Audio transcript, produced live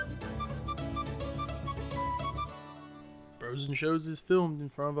Bros and Shows is filmed in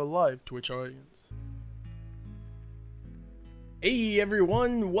front of a live Twitch audience. Hey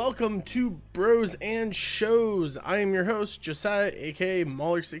everyone, welcome to Bros and Shows. I am your host, Josiah, aka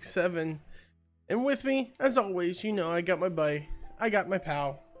Mauler67. And with me, as always, you know I got my buddy, I got my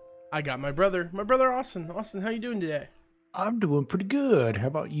pal, I got my brother Austin. Austin, how you doing today? I'm doing pretty good. How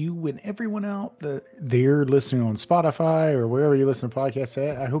about you and everyone out there listening on Spotify or wherever you listen to podcasts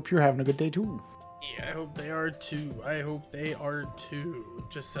at? I hope you're having a good day too. Yeah, I hope they are too.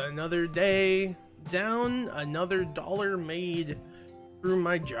 Just another day down, another dollar made through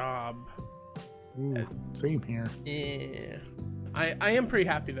my job. Ooh, same here. Yeah. I am pretty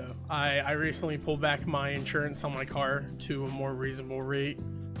happy though. I recently pulled back my insurance on my car to a more reasonable rate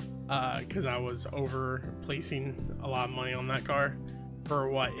because I was over placing a lot of money on that car for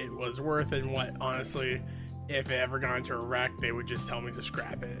what it was worth, and what honestly, if it ever got into a wreck, they would just tell me to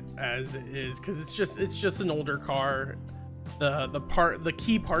scrap it as it is, because it's just an older car. The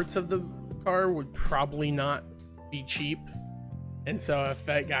key parts of the car would probably not be cheap, and so if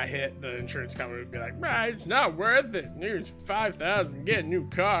that got hit, the insurance company would be like, right, it's not worth it. Here's $5,000, get a new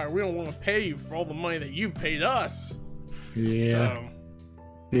car. We don't want to pay you for all the money that you've paid us. Yeah. So,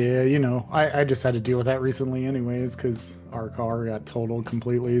 yeah, you know, I just had to deal with that recently anyways, because our car got totaled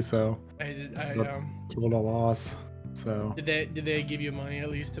completely, so it's a total loss. So did they give you money at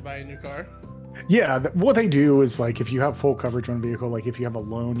least to buy a new car? Yeah, what they do is, like, if you have full coverage on a vehicle, like if you have a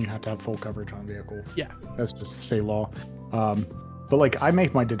loan, you have to have full coverage on a vehicle. Yeah. That's just state law. But like, I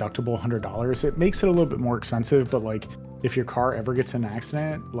make my deductible $100. It makes it a little bit more expensive, but like, if your car ever gets in an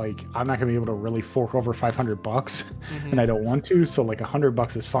accident, like, I'm not gonna be able to really fork over $500, and I don't want to. So like,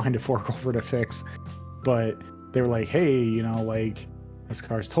 $100 is fine to fork over to fix. But they were like, hey, you know, like, this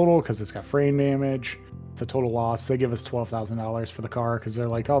car's total because it's got frame damage. It's a total loss. They give us $12,000 for the car because they're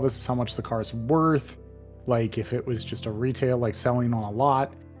like, oh, this is how much the car's worth. Like, if it was just a retail, like selling on a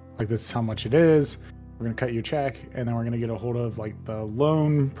lot, like, this is how much it is. We're gonna cut you a check, and then we're gonna get a hold of like the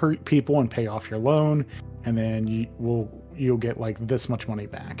loan people and pay off your loan, and then you'll get like this much money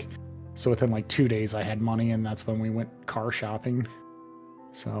back. So within like 2 days, I had money, and that's when we went car shopping.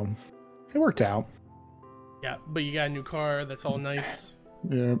 So it worked out. Yeah, but you got a new car. That's all nice.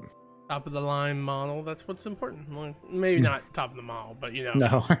 Yeah. Top of the line model. That's what's important. Well, maybe not top of the model, but you know,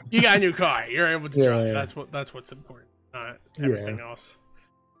 No. you got a new car. You're able to drive. Yeah. That's what's important, not everything else.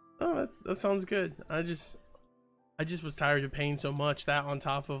 Oh, that sounds good. I just was tired of paying so much, that on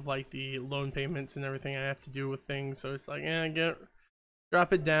top of like the loan payments and everything I have to do with things. So it's like,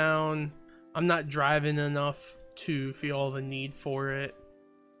 drop it down. I'm not driving enough to feel the need for it.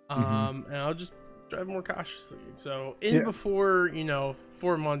 And I'll just drive more cautiously. So before,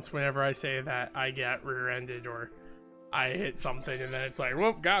 4 months, whenever I say that I get rear-ended or I hit something, and then it's like,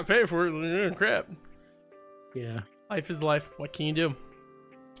 well, gotta pay for it. Crap. Yeah. Life is life. What can you do?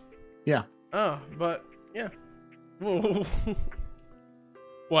 Yeah. Oh, but yeah.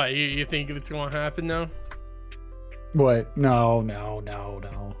 What, you think it's gonna happen now? What? No.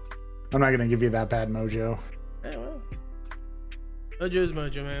 I'm not gonna give you that bad mojo. Hey, well, mojo's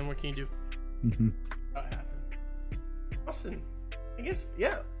mojo, man. What can you do? That happens. Austin, I guess,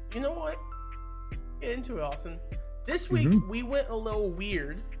 yeah. You know what? Get into it, Austin. This week we went a little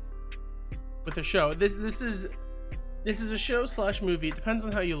weird with the show. This is a show / movie. It depends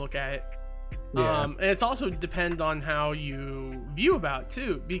on how you look at it. Yeah. And it's also depend on how you view about it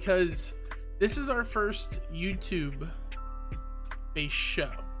too, because this is our first YouTube based show.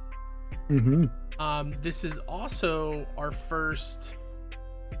 This is also our first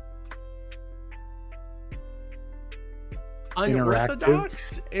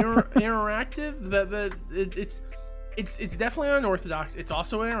unorthodox interactive. It's definitely unorthodox. It's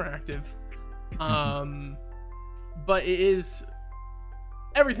also interactive. But it is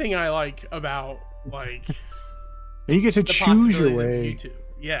everything I like about, like, and you get to choose your way. YouTube.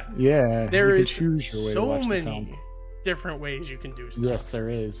 Yeah. There is so many different ways you can do stuff. Yes, there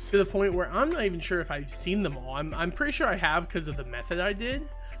is. To the point where I'm not even sure if I've seen them all. I'm pretty sure I have because of the method I did.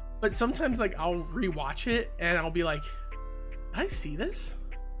 But sometimes, like, I'll rewatch it and I'll be like, did I see this?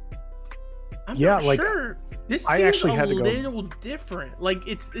 I'm not sure. This seems actually a little different. Like,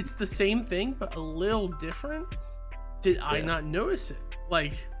 it's the same thing, but a little different. Did I not notice it?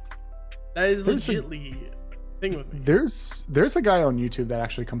 Like, that is legitly a thing with me. There's a guy on YouTube that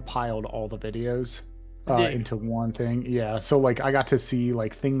actually compiled all the videos into one thing. Yeah, so like, I got to see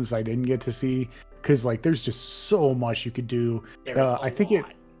like things I didn't get to see, because like, there's just so much you could do. I think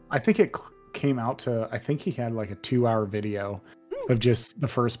it came out to, I think he had like a 2-hour video of just the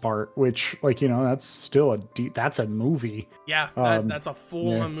first part, which, like, that's still that's a movie. Yeah, that's a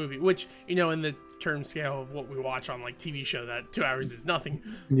full-on yeah. movie, which, in the term scale of what we watch on like TV show, that 2 hours is nothing.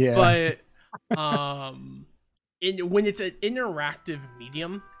 Yeah. But when it's an interactive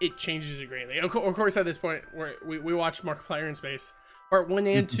medium, it changes it greatly. Of course, at this point, we watched Markiplier in Space, part 1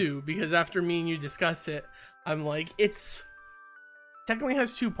 and 2, because after me and you discussed it, I'm like, it's technically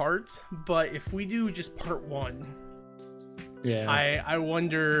has 2 parts, but if we do just part 1, yeah, I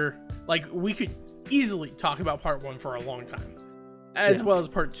wonder, like, we could easily talk about part 1 for a long time, as well as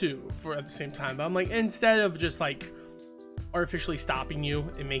part 2 for at the same time. But I'm like, instead of just like artificially stopping you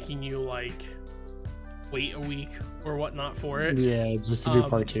and making you like wait a week or whatnot for it, just to do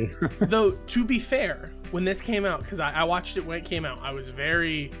part 2. Though, to be fair, when this came out, because I watched it when it came out, I was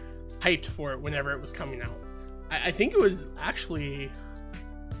very hyped for it whenever it was coming out. I think it was actually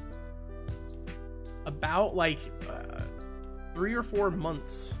about like 3 or 4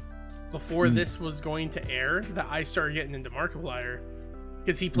 months before this was going to air that I started getting into Markiplier,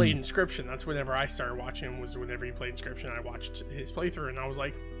 because he played Inscription. That's whenever I started watching him, was whenever he played Inscription. I watched his playthrough and I was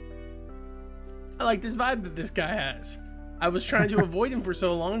like, I like this vibe that this guy has. I was trying to avoid him for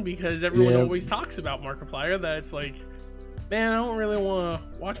so long because everyone always talks about Markiplier, that it's like, man, I don't really want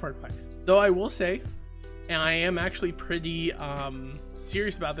to watch Markiplier. Though I will say, and I am actually pretty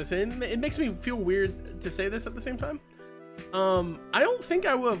serious about this, and it makes me feel weird to say this at the same time. I don't think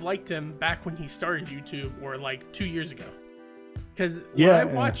I would have liked him back when he started YouTube, or like 2 years ago. Because when I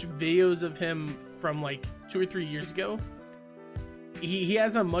watch videos of him from like 2 or 3 years ago, he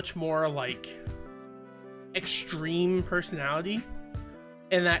has a much more like extreme personality,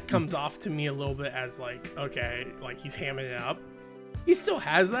 and that comes off to me a little bit as like, okay, like he's hamming it up. He still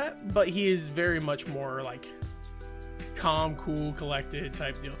has that, but he is very much more like calm, cool, collected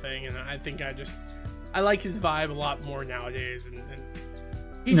type deal thing. And I think I like his vibe a lot more nowadays, and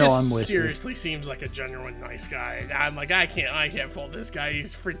he seriously seems like a genuine nice guy. I'm like, I can't fault this guy.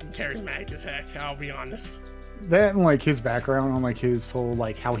 He's freaking charismatic as heck, I'll be honest. That and like his background on like his whole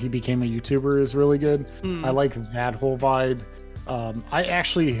like how he became a YouTuber is really good. I like that whole vibe. I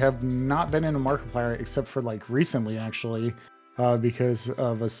actually have not been into Markiplier except for like recently, actually, because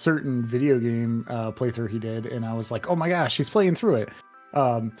of a certain video game playthrough he did, and I was like, oh my gosh, he's playing through it.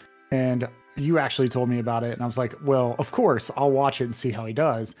 And you actually told me about it, and I was like, well, of course, I'll watch it and see how he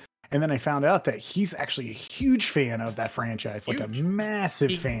does. And then I found out that he's actually a huge fan of that franchise, like a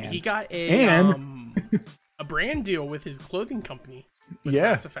massive fan. He got a brand deal with his clothing company with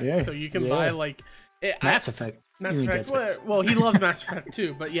Mass Effect. So you can buy like Mass Effect. Well, he loves Mass Effect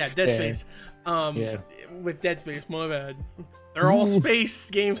too, but Dead Space. With Dead Space, my bad. They're all space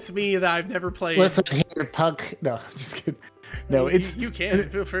games to me that I've never played. Listen here, punk. No, just kidding. No, you can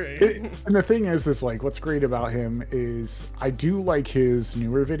feel free. And the thing is like, what's great about him is I do like his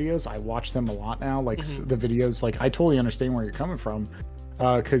newer videos. I watch them a lot now. Like the videos, like I totally understand where you're coming from,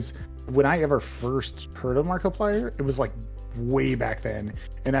 because when I ever first heard of Markiplier, it was like way back then,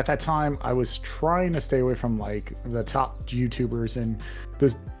 and at that time I was trying to stay away from like the top YouTubers, and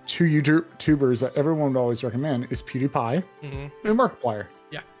the 2 YouTubers that everyone would always recommend is PewDiePie and Markiplier.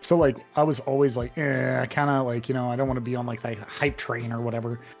 Yeah. So like I was always like, kind of like, I don't want to be on like that hype train or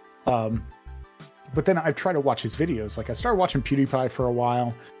whatever. But then I've tried to watch his videos. Like I started watching PewDiePie for a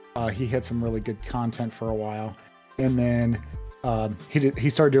while. He had some really good content for a while, and then he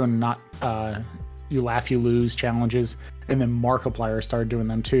started doing not you laugh you lose challenges, and then Markiplier started doing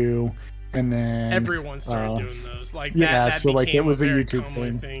them too, and then everyone started doing those. Like that so like it was a YouTube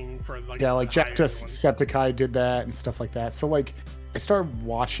thing for like like Jacksepticeye did that and stuff like that. So like I started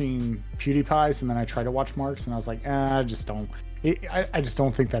watching PewDiePie's, and then I tried to watch Mark's, and I was like, I just don't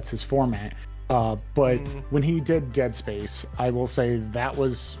think that's his format. But when he did Dead Space, I will say that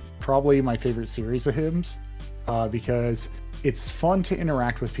was probably my favorite series of his, because it's fun to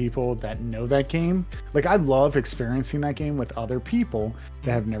interact with people that know that game. Like I love experiencing that game with other people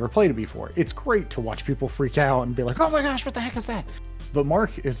that have never played it before. It's great to watch people freak out and be like, oh my gosh, what the heck is that? But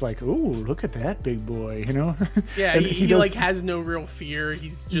Mark is like, oh, look at that big boy, Yeah, he like has no real fear.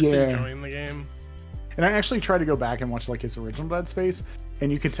 He's just enjoying the game. And I actually tried to go back and watch like his original Dead Space,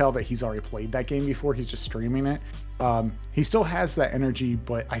 and you could tell that he's already played that game before. He's just streaming it. He still has that energy,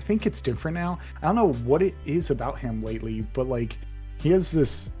 but I think it's different now. I don't know what it is about him lately, but like he has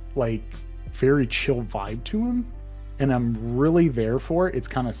this like very chill vibe to him, and I'm really there for it. It's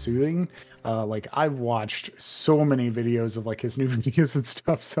kind of soothing. Like I've watched so many videos of like his new videos and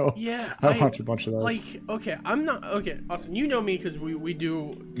stuff. So I watched a bunch of those. Like, Austin, you know me because we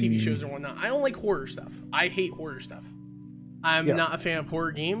do TV shows and whatnot. I don't like horror stuff. I hate horror stuff. I'm not a fan of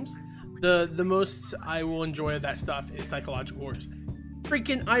horror games. The most I will enjoy of that stuff is psychological horrors.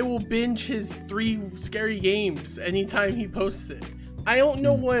 freaking I will binge his 3 scary games anytime he posts it. I don't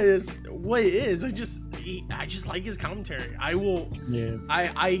know what it is. I just like his commentary. I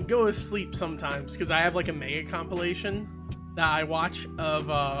go to sleep sometimes because I have like a mega compilation that I watch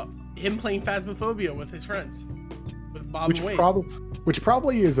of him playing Phasmophobia with his friends, with Bob and Wade. Which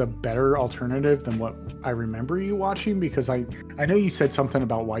probably is a better alternative than what I remember you watching, because I know you said something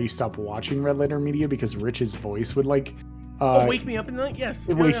about why you stopped watching Red Letter Media because Rich's voice would like wake me up in the night. Yes,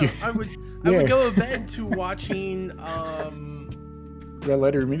 I would go to bed to watching Red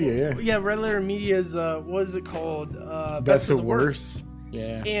Letter Media. Yeah, Red Letter Media's what is it called? Best of the Worst.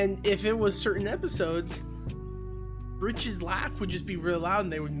 Yeah. And if it was certain episodes, Rich's laugh would just be real loud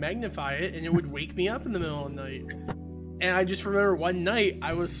and they would magnify it and it would wake me up in the middle of the night. And I just remember one night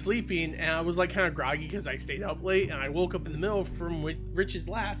I was sleeping and I was like kind of groggy because I stayed up late, and I woke up in the middle from Rich's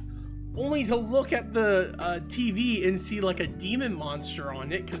laugh, only to look at the TV and see like a demon monster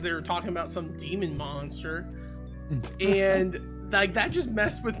on it because they were talking about some demon monster. And like that just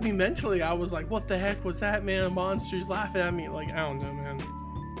messed with me mentally. I was like, what the heck was that, man? Monsters laughing at me. Like, I don't know, man.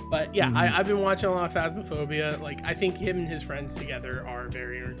 But yeah, I've been watching a lot of Phasmophobia. Like, I think him and his friends together are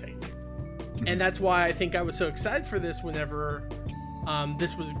very entertaining. And that's why I think I was so excited for this whenever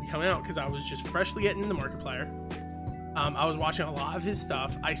this was coming out, because I was just freshly getting into Markiplier. I was watching a lot of his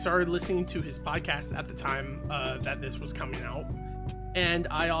stuff. I started listening to his podcast at the time that this was coming out. And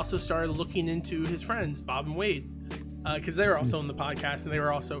I also started looking into his friends, Bob and Wade, because they were also in the podcast, and they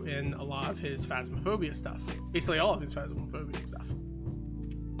were also in a lot of his Phasmophobia stuff. Basically all of his Phasmophobia stuff.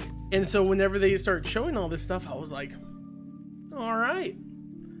 And so whenever they started showing all this stuff, I was like, all right.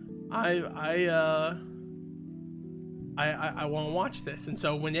 I want to watch this. And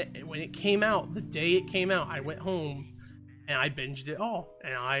so when it came out, the day it came out, I went home and I binged it all,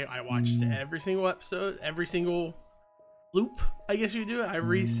 and I watched every single episode, every single loop, I guess you do it. I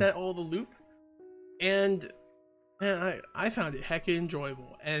reset all the loop, and I found it heckin'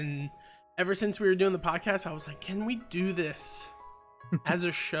 enjoyable. And ever since we were doing the podcast, I was like, can we do this as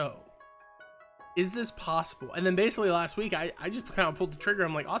a show? Is this possible? And then basically last week, I just kind of pulled the trigger.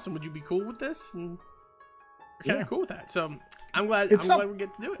 I'm like, awesome, would you be cool with this? And we're kind of cool with that. So I'm glad we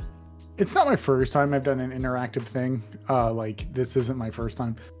get to do it. It's not my first time I've done an interactive thing. Like, this isn't my first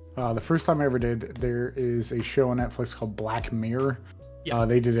time. The first time I ever did, there is a show on Netflix called Black Mirror. Yeah.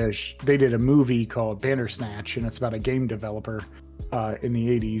 They did a movie called Bandersnatch, and it's about a game developer in the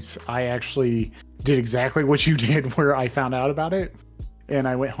 80s. I actually did exactly what you did, where I found out about it, and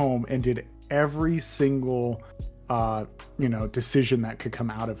I went home and did every single decision that could come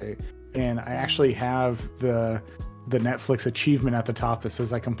out of it. And I actually have the Netflix achievement at the top that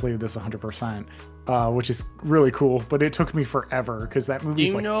says I completed this 100%, which is really cool. But it took me forever because that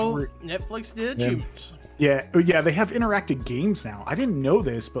movie's Netflix did achievements. Yeah, they have interactive games now. I didn't know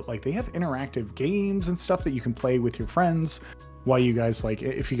this, but like they have interactive games and stuff that you can play with your friends while you guys, like,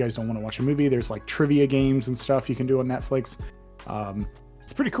 if you guys don't want to watch a movie, there's like trivia games and stuff you can do on Netflix.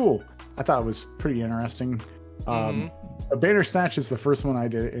 It's pretty cool. I thought it was pretty interesting. Bandersnatch is the first one I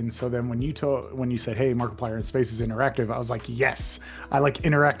did, and so then when you said, hey, Markiplier in Space is interactive, I was like, yes, I like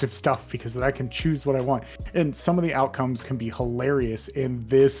interactive stuff because then I can choose what I want, and some of the outcomes can be hilarious, and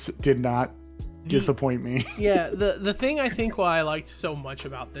this did not disappoint me. Yeah, the thing I think why I liked so much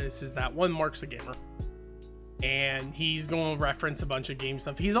about this is that, one, Mark's a gamer, and he's going to reference a bunch of game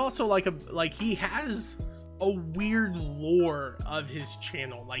stuff. He's also he has a weird lore of his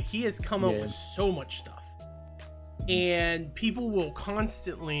channel. Like, he has come up with so much stuff, and people will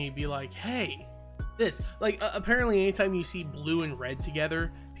constantly be like, hey, this, like, apparently anytime you see blue and red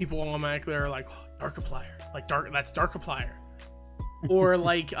together, people automatically are like, oh, Darkiplier, that's Darkiplier. Or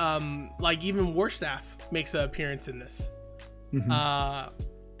like even Warstaff makes an appearance in this.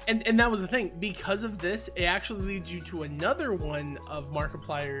 And that was the thing. Because of this, it actually leads you to another one of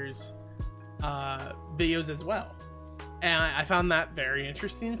Markiplier's videos as well, and I found that very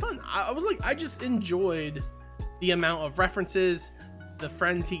interesting and fun. I was like, I just enjoyed the amount of references, the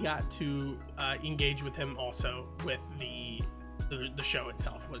friends he got to engage with him also with the show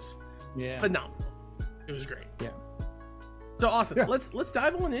itself was phenomenal. It was great. So awesome. Let's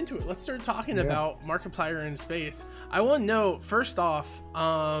dive on into it. Let's start talking about Markiplier in Space. I want to know, first off,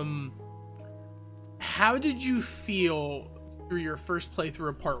 how did you feel through your first playthrough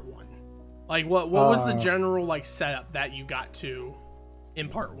of part 1? Like, what was the general setup that you got to in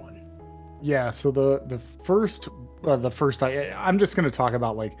part 1? Yeah, so the first I'm just gonna talk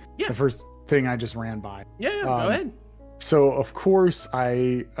about the first thing I just ran by. Yeah, go ahead. So of course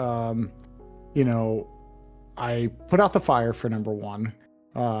I I put out the fire for number 1.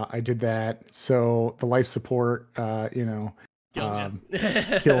 I did that. So the life support,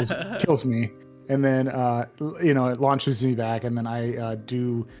 kills me. And then, it launches me back, and then I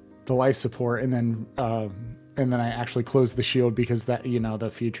do the life support, and then I actually close the shield because that,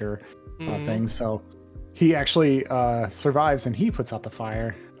 the future thing. So he actually survives, and he puts out the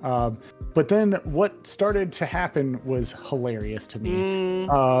fire. But then what started to happen was hilarious to me.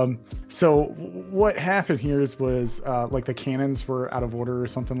 So what happened here was like the cannons were out of order or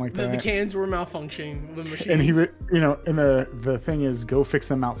something like that. The cannons were malfunctioning. The machines. And and the thing is, go fix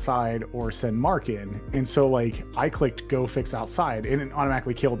them outside or send Mark in. And so like I clicked go fix outside, and it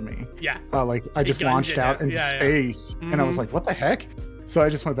automatically killed me. Yeah. Like I just launched out into space, and I was like, what the heck? So I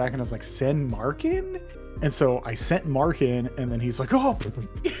just went back and I was like, send Mark in. And so I sent Mark in, and then he's like, "Oh,"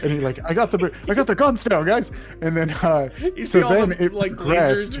 and he's like, "I got the guns now, guys." And then you see all the, it like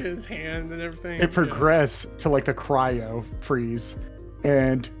lasers in his hand and everything. It progressed to like the cryo freeze,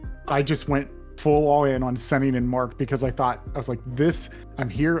 and I just went all in on sending in Mark because I was like, "This, I'm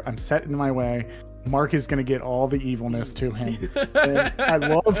here, I'm set in my way. Mark is gonna get all the evilness to him." And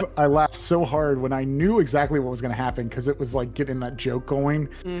I laughed so hard when I knew exactly what was gonna happen, because it was like getting that joke going,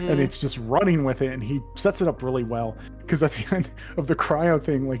 and it's just running with it, and he sets it up really well. Because at the end of the cryo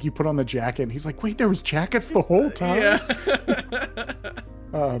thing, like you put on the jacket, and he's like, "Wait, there was jackets the whole time."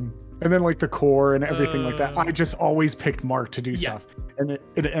 Yeah. And then like the core and everything like that. I just always picked Mark to do stuff, and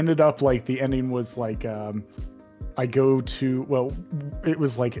it ended up like the ending was like I go to it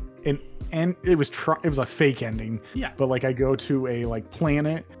was like it was a fake ending. Yeah. But like I go to a like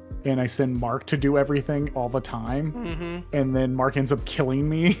planet, and I send Mark to do everything all the time, and then Mark ends up killing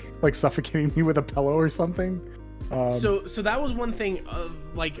me, like suffocating me with a pillow or something. So that was one thing of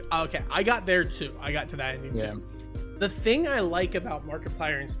like, okay, I got there too. I got to that ending too. The thing I like about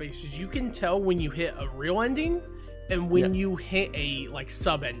Markiplier in space is you can tell when you hit a real ending and when you hit a like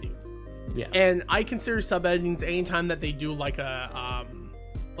sub ending. Yeah. And I consider sub endings anytime that they do like a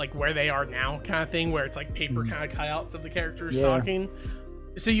like where they are now kind of thing, where it's like paper kind of cutouts of the characters talking.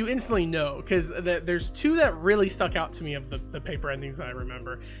 So you instantly know, because there's two that really stuck out to me of the paper endings that I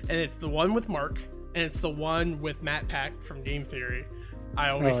remember, and it's the one with Mark, and it's the one with Matt Pack from Game Theory. I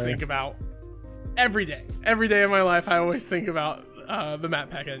always think about every day of my life. I always think about the Matt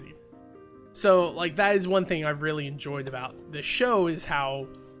Pack ending. So like that is one thing I've really enjoyed about this show, is how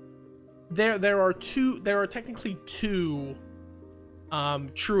there are technically two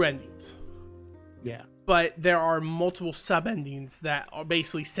true endings. Yeah. But there are multiple sub endings that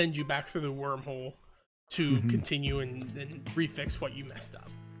basically send you back through the wormhole to continue and refix what you messed up.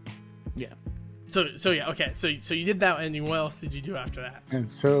 Yeah. So yeah, okay. So you did that ending. What else did you do after that? And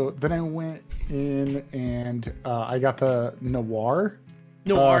so then I went in and I got the noir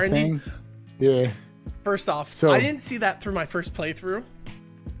ending. Thing. Yeah. First off, so I didn't see that through my first playthrough.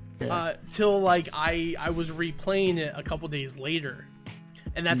 Till like I was replaying it a couple days later,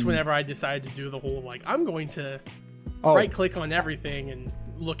 and that's whenever I decided to do the whole like I'm going to right click on everything and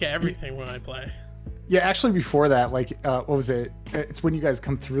look at everything when I play. Yeah, actually before that, like what was it? It's when you guys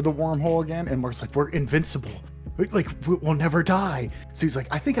come through the wormhole again, and Mark's like, "We're invincible. Like we'll never die." So he's like,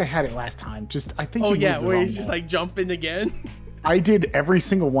 "I think I had it last time. I think." Oh yeah, where he's just like jumping again. I did every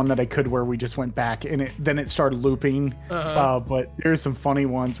single one that I could where we just went back, and then it started looping. But there's some funny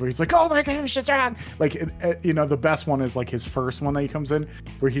ones where he's like, "Oh my gosh, it's wrong!" Like, the best one is like his first one that he comes in,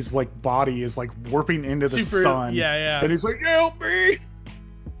 where he's like body is like warping into the sun. Yeah. And he's like, "Help me!"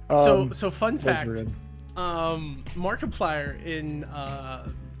 So fun fact, Markiplier in oh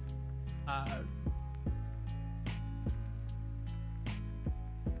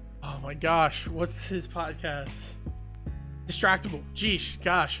my gosh, what's his podcast? Distractable. Geesh,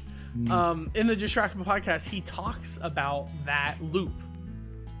 gosh. In the Distractable podcast, he talks about that loop,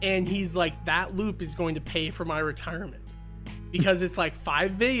 and he's like, that loop is going to pay for my retirement, because it's like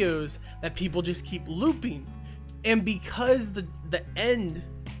 5 videos that people just keep looping, and because the end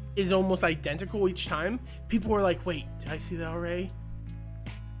is almost identical each time, people are like, wait, did I see that already?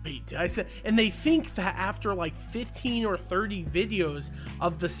 Wait, did I see? And they think that after like 15 or 30 videos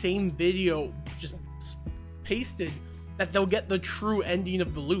of the same video just pasted, that they'll get the true ending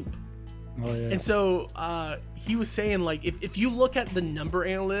of the loop. Oh, yeah. And so he was saying, like, if you look at the number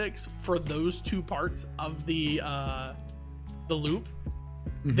analytics for those two parts of the loop,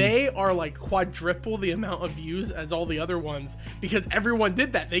 they are like quadruple the amount of views as all the other ones, because everyone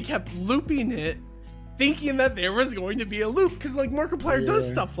did that. They kept looping it, thinking that there was going to be a loop, because like Markiplier does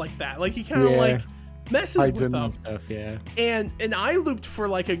stuff like that. Like he kind of like messes with them. Stuff, And I looped for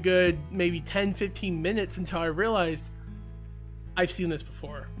like a good maybe 10-15 minutes until I realized I've seen this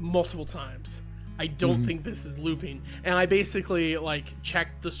before multiple times. I don't think this is looping. And I basically like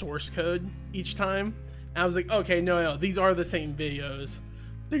checked the source code each time And I was like, okay, no, these are the same videos.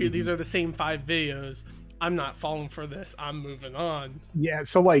 These are the same 5 videos. I'm not falling for this. I'm moving on. Yeah,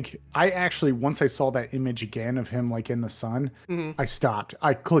 so like I actually, once I saw that image again of him like in the sun, I stopped.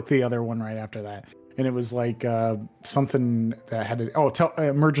 I clicked the other one right after that, and it was like something that had to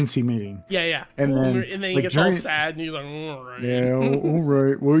emergency meeting. Yeah. And then he like, gets all sad and he's like, all right. Yeah, all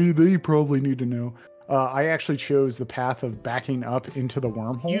right. Well, they probably need to know. I actually chose the path of backing up into the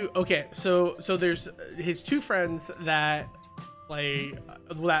wormhole. Okay, so there's his 2 friends that play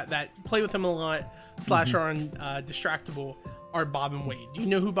with him a lot / are on Distractable are Bob and Wade. Do you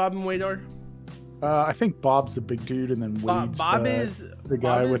know who Bob and Wade are? I think Bob's the big dude, and then Wade's the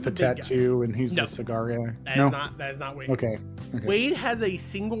guy with the tattoo, and he's the cigar guy. That is not Wade. Okay. Wade has a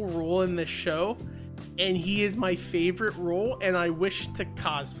single role in this show, and he is my favorite role, and I wish to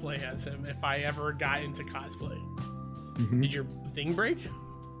cosplay as him if I ever got into cosplay. Did your thing break?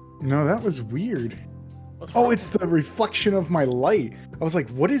 No, that was weird. It's the reflection of my light. I was like,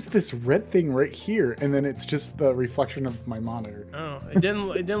 what is this red thing right here? And then it's just the reflection of my monitor. Oh, it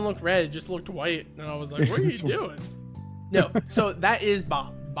didn't look red, it just looked white. And I was like, what are you doing? No, so that is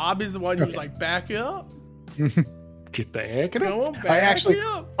Bob. Bob is the one who's like, back it up. Just back it up.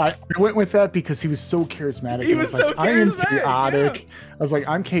 I went with that because he was so charismatic. He was so charismatic. I am chaotic. Yeah. I was like,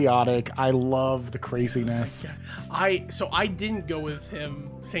 I'm chaotic. I love the craziness. So I didn't go with him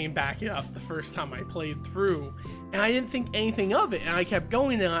saying back it up the first time I played through, and I didn't think anything of it, and I kept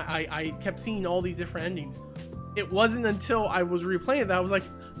going, and I kept seeing all these different endings. It wasn't until I was replaying it that I was like,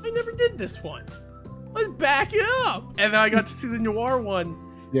 I never did this one. Let's back it up. And then I got to see the noir one,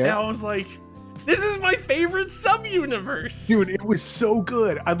 and I was like, this is my favorite sub-universe. Dude, it was so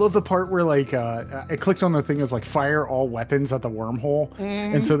good. I love the part where like I clicked on the thing as like fire all weapons at the wormhole.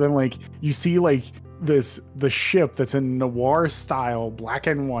 And so then like you see like the ship that's in noir style, black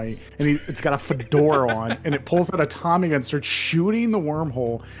and white, and it's got a fedora on, and it pulls out a Tommy gun, starts shooting the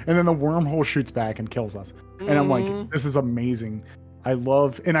wormhole, and then the wormhole shoots back and kills us. And I'm like, this is amazing. I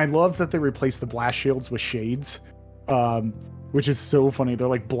love that they replaced the blast shields with shades. Which is so funny. They're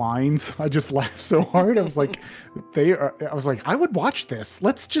like blinds. I just laughed so hard. I was like, I would watch this.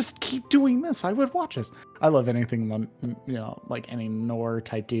 Let's just keep doing this. I would watch this. I love anything, like any noir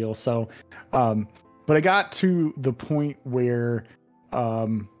type deal. So, but I got to the point where,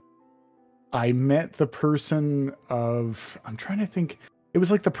 I met the person I'm trying to think. It was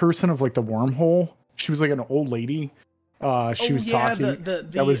like the person of like the wormhole. She was like an old lady. She was talking.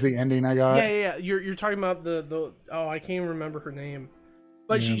 That was the ending I got. Yeah. You're talking about the I can't even remember her name,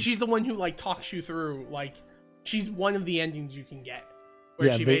 but she's the one who like talks you through. Like, she's one of the endings you can get,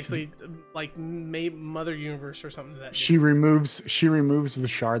 where she basically like made Mother Universe or something. She removes the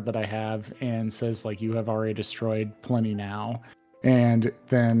shard that I have and says like, you have already destroyed plenty now, and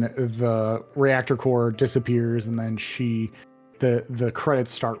then the reactor core disappears, and then the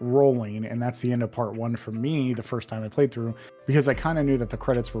credits start rolling, and that's the end of part 1 for me the first time I played through, because I kind of knew that the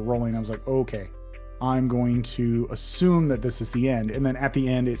credits were rolling. I was like, okay, I'm going to assume that this is the end. And then at the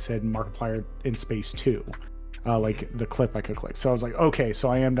end it said Markiplier in Space 2, like the clip I could click. So I was like, okay, so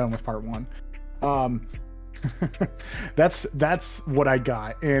I am done with part 1. That's what I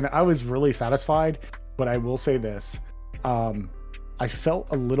got, and I was really satisfied. But I will say this, I felt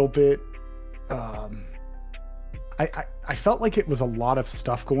a little bit I felt like it was a lot of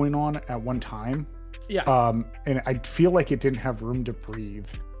stuff going on at one time. Yeah. And I feel like it didn't have room to breathe.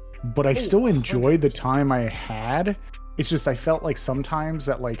 But I still enjoyed 100%. The time I had. It's just I felt like sometimes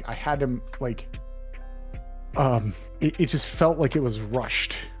that like I had to like it just felt like it was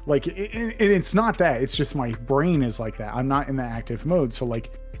rushed. Like it's not that. It's just my brain is like that. I'm not in the active mode. So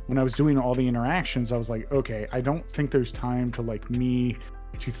like when I was doing all the interactions, I was like, okay, I don't think there's time to like me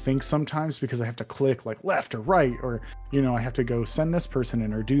to think sometimes, because I have to click like left or right, or I have to go send this person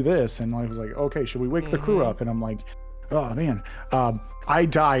in or do this, and I was like, okay, should we wake the crew up? And I'm like, oh man, I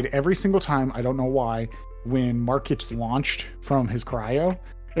died every single time. I don't know why. When Mark gets launched from his cryo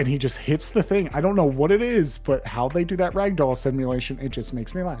and he just hits the thing, I don't know what it is, but how they do that ragdoll simulation, it just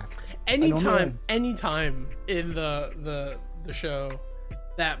makes me laugh. Anytime in the show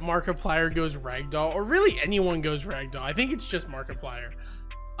that Markiplier goes ragdoll, or really anyone goes ragdoll, I think it's just Markiplier.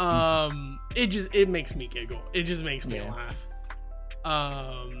 It makes me giggle. It just makes me laugh.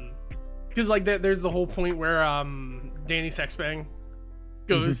 Because like there's the whole point where Danny Sexbang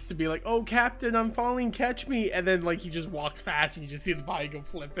goes to be like, oh Captain, I'm falling, catch me, and then like he just walks past and you just see the body go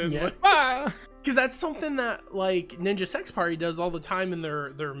flipping. Because that's something that like Ninja Sex Party does all the time in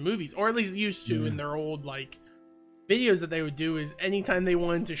their movies, or at least used to in their old like videos that they would do. Is anytime they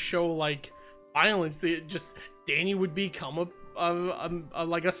wanted to show like violence, Danny would become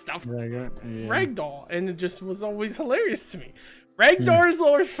like a stuffed Yeah. ragdoll, and it just was always hilarious to me. Ragdolls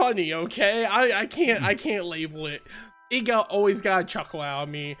are funny, okay? I can't label it. It always got a chuckle out of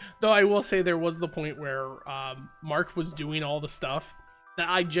me. Though I will say there was the point where Mark was doing all the stuff that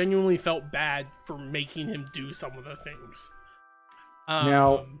I genuinely felt bad for making him do some of the things.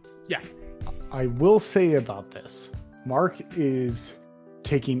 Now, yeah. I will say about this, Mark is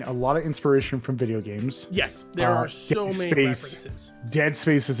taking a lot of inspiration from video games. Yes, there are so many references. Dead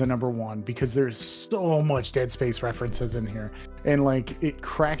Space is a number one because there's so much Dead Space references in here. And like, it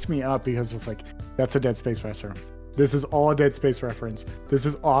cracked me up because it's like, that's a Dead Space reference. This is all a Dead Space reference. This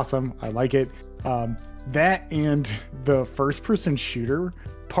is awesome. I like it. That and the first person shooter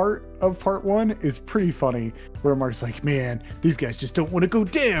part of part one is pretty funny, where Mark's like, man, these guys just don't want to go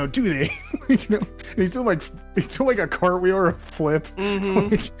down, do they? You know, and he's doing like a cartwheel or a flip,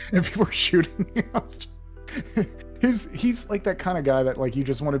 like, and people are shooting him. He's like that kind of guy that like you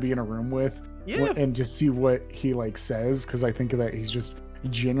just want to be in a room with, and just see what he like says, because I think that he's just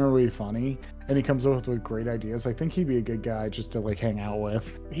generally funny and he comes up with great ideas. I think he'd be a good guy just to like hang out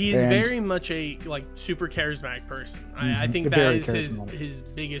with. He is very much a like super charismatic person. I think that is his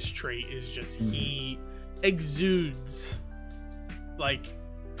biggest trait, is just he exudes like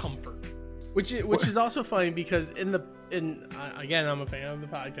comfort, which is also funny because again, I'm a fan of the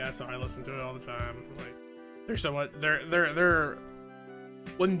podcast, so I listen to it all the time. Like, there's so much, they're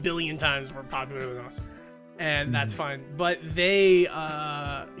 1 billion times more popular than us. And that's fine. But he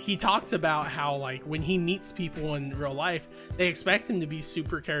talks about how like when he meets people in real life, they expect him to be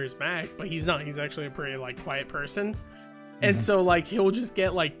super charismatic, but he's not. He's actually a pretty like quiet person. And so like he'll just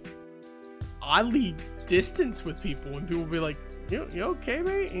get like oddly distanced with people, and people will be like, you okay,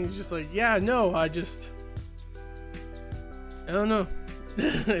 mate? And he's just like, yeah, no, I don't know.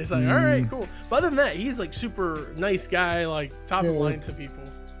 It's like, all right, cool. But other than that, he's like super nice guy, like top of the line to people.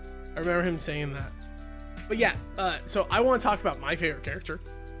 I remember him saying that. But yeah, so I want to talk about my favorite character.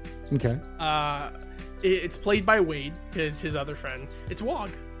 Okay. It's played by Wade, his other friend. It's Wog.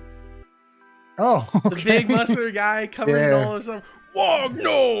 Oh, okay. The big muscular guy covering all this stuff. Wog,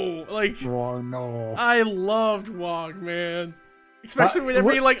 no! Like, Wog, no. I loved Wog, man. Especially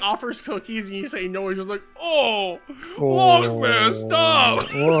whenever he like offers cookies and you say no, he's just like, Wog, man, stop!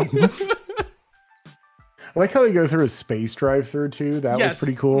 I like how they go through a space drive-through too. That was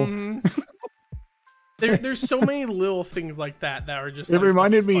pretty cool. There's so many little things like that are just. It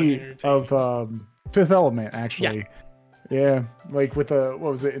reminded me of Fifth Element, actually. Yeah, like with what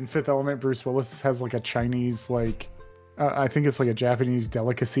was it in Fifth Element? Bruce Willis has like a Chinese, like I think it's like a Japanese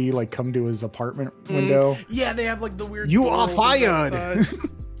delicacy, like come to his apartment window. Yeah, they have like the weird. You are fired.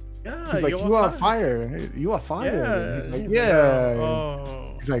 Yeah, he's like, you are fired. You are fired. Yeah. He's like,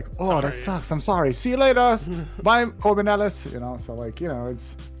 He's like, sorry. That sucks. I'm sorry. See you later. Bye, Corbin Ellis. You know, so like, you know,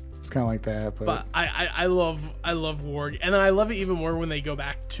 it's kind of like that. But I love Warg, and then I love it even more when they go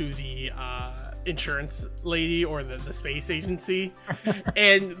back to the insurance lady or the space agency,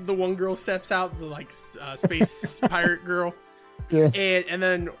 and the one girl steps out, the like space pirate girl, and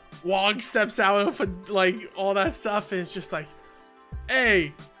then Wog steps out of like all that stuff, and it's just like,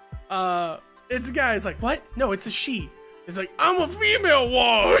 hey, it's a guy. It's like, what? No, it's a she. It's like, I'm a female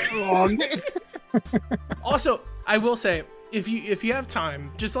Wog. Also, I will say, if you have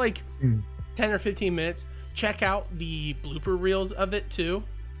time, just like 10 or 15 minutes, check out the blooper reels of it too,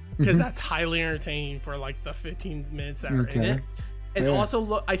 because that's highly entertaining for like the 15 minutes that are in it. And also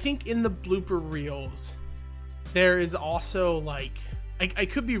look, I think in the blooper reels there is also like, I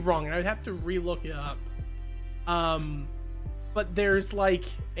could be wrong and I'd have to relook it up, but there's like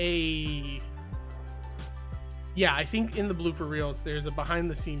I think in the blooper reels there's a behind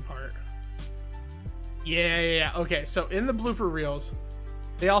the scene part. Yeah. Okay, so in the blooper reels,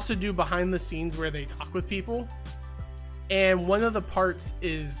 they also do behind the scenes where they talk with people. And one of the parts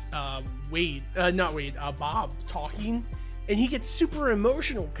is Bob talking. And he gets super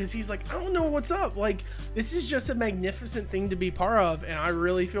emotional because he's like, I don't know what's up. Like, this is just a magnificent thing to be part of. And I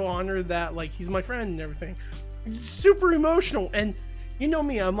really feel honored that, like, he's my friend and everything. Super emotional. And you know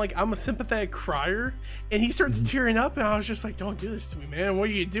me, I'm a sympathetic crier, and he starts tearing up, and I was just like, don't do this to me, man. What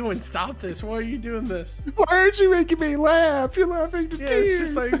are you doing? Stop this. Why are you doing this? Why aren't you making me laugh? You're laughing to tears.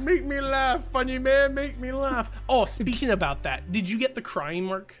 It's just like, make me laugh, funny man, make me laugh. Oh, speaking about that, did you get the crying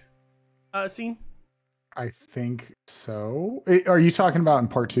Mark scene? I think so. Are you talking about in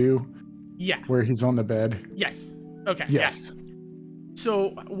part 2? Yeah. Where he's on the bed? Yes. Okay. Yes. Yeah. So,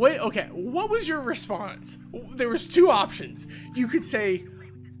 what was your response? There was 2 options. You could say,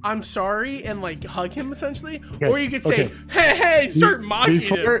 I'm sorry, and like hug him essentially, or you could say, hey, start mocking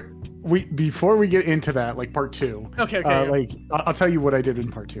him. before we get into that, like part two. Okay. Yeah. Like I'll tell you what I did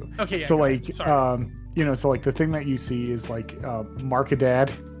in part two. Okay. Yeah, so like sorry. so like the thing that you see is like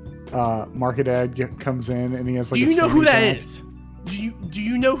Markadad. Markadad comes in and he has like. Do you know who that is? Do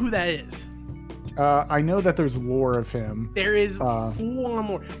you know who that is? I know that there's lore of him. There is full on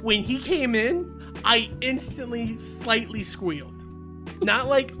more. When he came in, I instantly slightly squealed. Not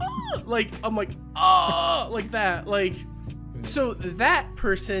like, oh, like I'm like, oh, like that. Like, so that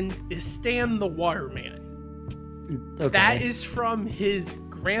person is Stan the Waterman. Okay. That is from his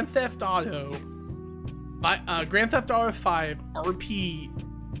Grand Theft Auto 5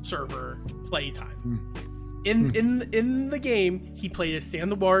 RP server playtime. In the game, he played as Stan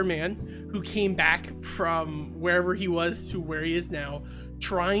the Waterman, who came back from wherever he was to where he is now,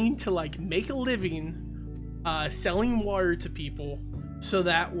 trying to like make a living selling water to people, so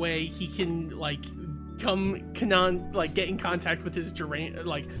that way he can like get in contact with his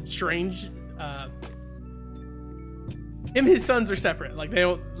strange him and his sons are separate, like they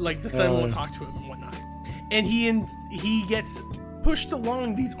don't, like the son won't talk to him and whatnot, and he gets pushed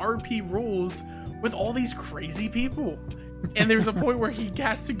along these RP rules with all these crazy people. And there's a point where he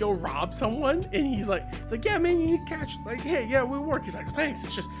has to go rob someone, and he's like, yeah, man, you need to catch, like, hey, yeah, we work. He's like, thanks.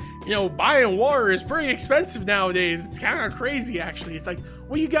 It's just, buying water is pretty expensive nowadays. It's kind of crazy, actually. It's like,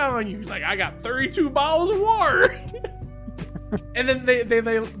 what you got on you? He's like, I got 32 bottles of water. And then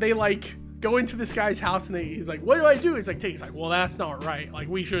they like go into this guy's house, and he's like, what do I do? He's like, take. He's like, well, that's not right. Like,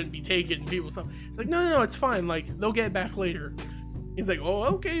 we shouldn't be taking people's stuff. He's like, no, it's fine. Like, they'll get it back later. He's like, oh,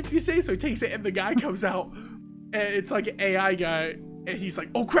 okay, if you say so. He takes it, and the guy comes out. And it's like an AI guy, and he's like,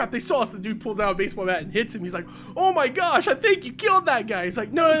 oh crap, they saw us. The dude pulls out a baseball bat and hits him. He's like, oh my gosh, I think you killed that guy. He's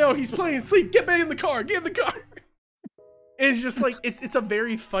like, no, he's playing sleep. Get back in the car. Get in the car. And it's just like, it's a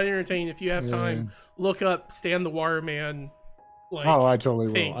very fun, entertaining. If you have time, look up Stan the Waterman. Like, oh, I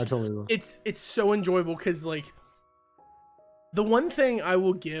totally will. It's so enjoyable because like the one thing I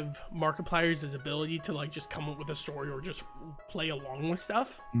will give Markiplier is his ability to like just come up with a story or just play along with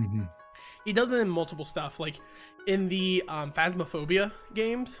stuff. Mm-hmm. He does it in multiple stuff, like in the Phasmophobia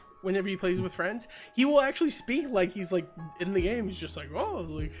games. Whenever he plays with friends, he will actually speak like he's like in the game. He's just like, oh,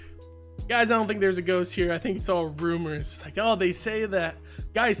 like, guys, I don't think there's a ghost here. I think it's all rumors. It's like, oh, they say that,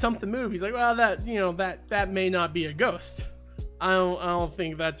 guys, something moved. He's like, well, that that may not be a ghost. I don't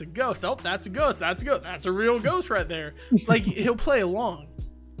think that's a ghost. Oh, that's a ghost. That's a ghost. That's a real ghost right there. Like, he'll play along,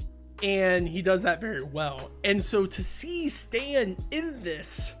 and he does that very well. And so to see Stan in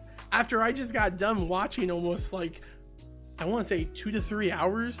this, after I just got done watching almost like, I want to say 2 to 3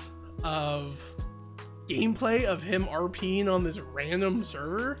 hours of gameplay of him RPing on this random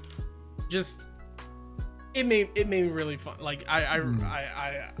server, just it made me really fun. Like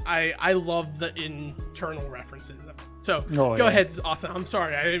I love the internal references of it. So go ahead, Austin. I'm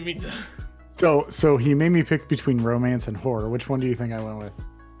sorry, I didn't mean to. So he made me pick between romance and horror. Which one do you think I went with?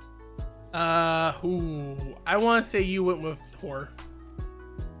 I want to say you went with horror.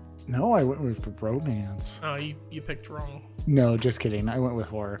 No, I went with romance. Oh, you picked wrong. No, just kidding. I went with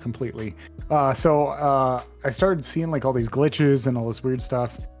horror completely. I started seeing like all these glitches and all this weird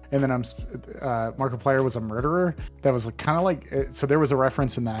stuff. And then Markiplier was a murderer. That was like kind of like, so there was a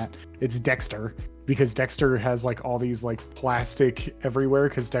reference in that. It's Dexter, because Dexter has like all these like plastic everywhere,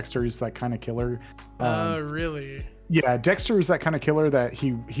 because Dexter is that kind of killer. Really? Yeah, Dexter is that kind of killer that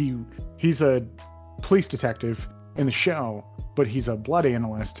he's a police detective in the show, but he's a blood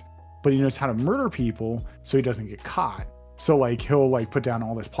analyst. But he knows how to murder people so he doesn't get caught. So like he'll like put down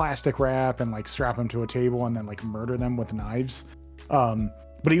all this plastic wrap and like strap them to a table and then like murder them with knives.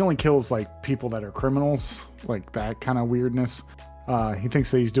 But he only kills like people that are criminals, like that kind of weirdness. He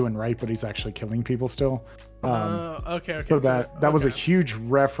thinks that he's doing right, but he's actually killing people still. Okay. So that was a huge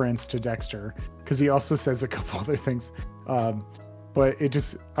reference to Dexter, because he also says a couple other things. But it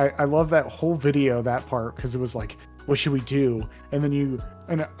just, I love that whole video, that part, because it was like, what should we do? And then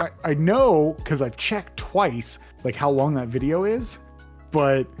I know, because I've checked twice, like how long that video is,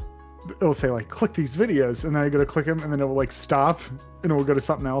 but it'll say like, click these videos, and then I go to click them, and then it will like stop, and it will go to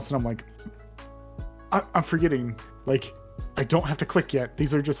something else, and I'm like, I'm forgetting, like, I don't have to click yet.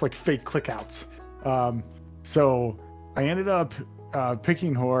 These are just like fake clickouts. So I ended up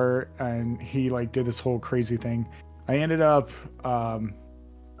picking horror, and he like did this whole crazy thing. I ended up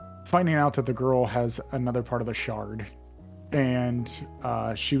finding out that the girl has another part of the shard, and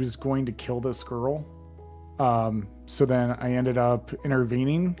she was going to kill this girl. So then I ended up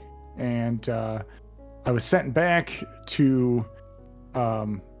intervening, and I was sent back to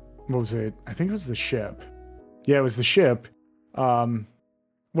what was it? I think it was the ship. Yeah, it was the ship.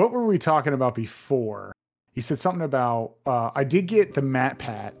 What were we talking about before? You said something about I did get the Mat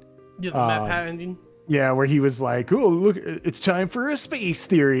Pat. Yeah, the Matt Pat ending. Yeah, where he was like, "Oh, look, it's time for a space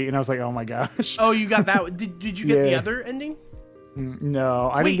theory," and I was like, "Oh my gosh!" Oh, you got that? Did you get the other ending? No,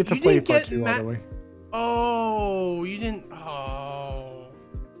 I didn't get to play part 2 all the way. Oh, you didn't. Oh.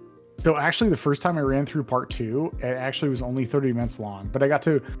 So actually, the first time I ran through part 2, it actually was only 30 minutes long, but I got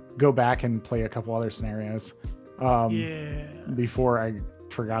to go back and play a couple other scenarios. Before I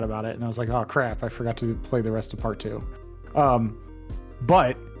forgot about it, and I was like, "Oh crap, I forgot to play the rest of part 2."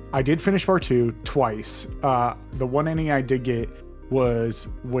 But I did finish part 2 twice. The one ending I did get was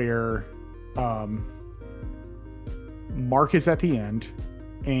where Mark is at the end,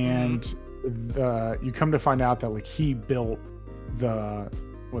 and you come to find out that like he built the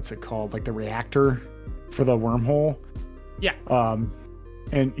what's it called, like the reactor for the wormhole. Yeah.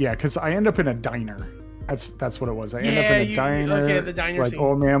 And yeah, because I end up in a diner. That's what it was. I end up in a diner. Okay, the diner like scene.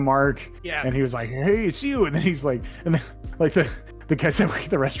 Old man Mark. Yeah. And he was like, "Hey, it's you." And then he's like, and then like the guys that work at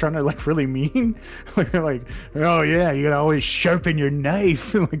the restaurant are like really mean. Like they're like, "Oh yeah, you gotta always sharpen your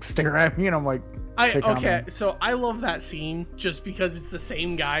knife," and like stare at me, and I'm like, so I love that scene just because it's the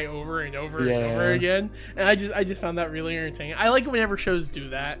same guy over and over and over again, and I just found that really entertaining. I like whenever shows do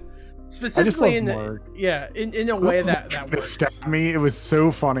that, specifically in a way that works. Stabbed me. It was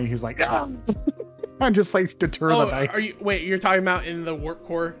so funny. He's like, "Ah." I just like deter the knife. You're talking about in the warp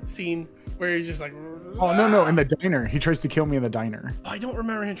core scene where he's just like, oh no, in the diner. He tries to kill me in the diner. Oh, I don't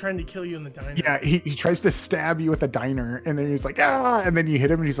remember him trying to kill you in the diner. Yeah, he tries to stab you at the diner, and then he's like, "Ah," and then you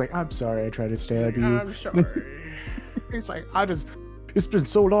hit him, and he's like, "I'm sorry, I tried to stab you." I'm sorry. He's like, it's been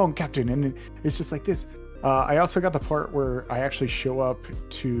so long, Captain, and it's just like this. I also got the part where I actually show up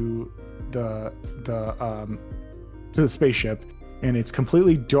to the spaceship, and it's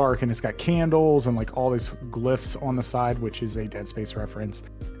completely dark, and it's got candles and like all these glyphs on the side, which is a Dead Space reference.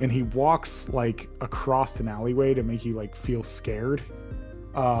 And he walks like across an alleyway to make you like feel scared.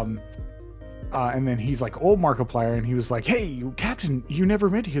 And then he's like, "Old Markiplier," and he was like, "Hey, Captain, you never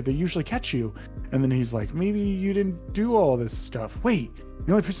met here. They usually catch you." And then he's like, "Maybe you didn't do all this stuff. Wait,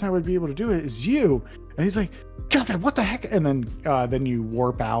 the only person I would be able to do it is you." And he's like, "Captain, what the heck?" And then you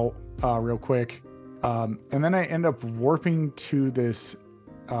warp out real quick. And then I end up warping to this.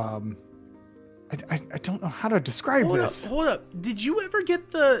 I don't know how to describe this. Hold up. Did you ever get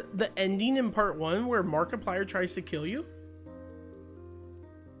the ending in part 1 where Markiplier tries to kill you?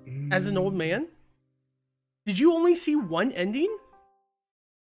 As an old man? Did you only see one ending?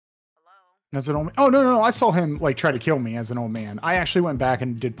 As an old man? Oh, no. I saw him like try to kill me as an old man. I actually went back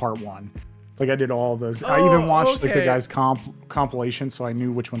and did part 1. Like I did all of those. I even watched like the guy's compilation, so I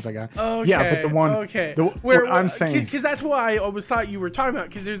knew which ones I got. Okay. Yeah, but the one where I'm saying, because that's what I always thought you were talking about.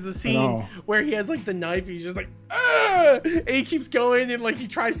 Because there's the scene where he has like the knife. He's just like, ah! And he keeps going, and like he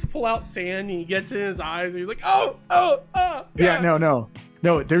tries to pull out sand, and he gets in his eyes, and he's like, oh. Yeah,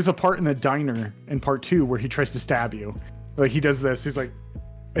 no. There's a part in the diner in part 2 where he tries to stab you. Like he does this. He's like,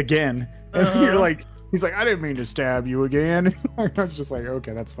 again, and you're like. He's like, "I didn't mean to stab you again." I was just like,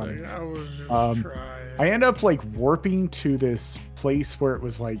 okay, that's funny. I was just trying. I end up like warping to this place where it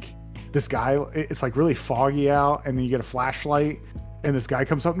was like this guy, it's like really foggy out, and then you get a flashlight, and this guy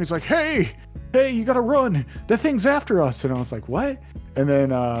comes up and he's like, hey, you gotta run. The thing's after us. And I was like, what? And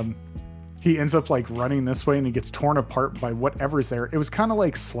then he ends up like running this way, and he gets torn apart by whatever's there. It was kind of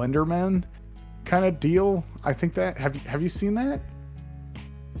like Slenderman kind of deal. I think that, have you seen that?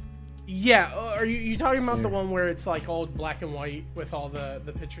 Yeah, are you talking about the one where it's like all black and white with all the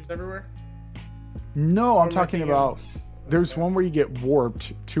pictures everywhere? No, I'm talking about there's one where you get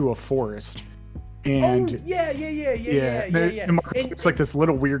warped to a forest. And yeah. It's like this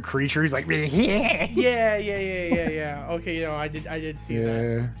little weird creature. He's like, yeah. Okay, I did see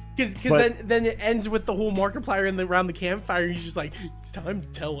that. Because then it ends with the whole Markiplier around the campfire. He's just like, it's time to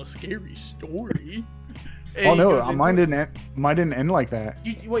tell a scary story. Oh no, mine didn't end like that.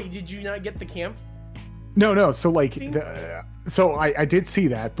 Wait, did you not get the camp? No. So like, I did see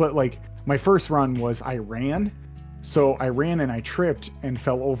that, but like my first run was I ran. So I ran and I tripped and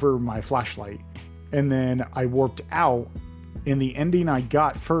fell over my flashlight, and then I warped out. And the ending I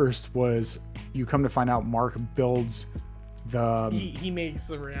got first was, you come to find out Mark builds the. He makes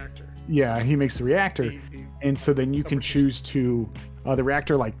the reactor. Yeah, he makes the reactor, and so then you can choose to. The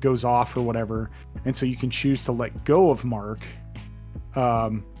reactor like goes off or whatever, and so you can choose to let go of Mark,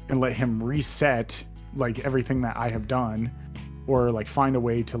 and let him reset like everything that I have done, or like find a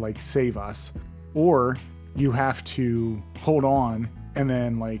way to like save us, or you have to hold on and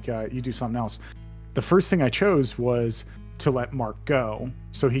then like you do something else. The first thing I chose was to let Mark go,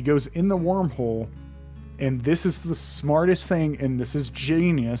 so he goes in the wormhole, and this is the smartest thing, and this is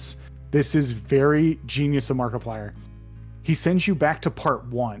genius. This is very genius of Markiplier. He sends you back to part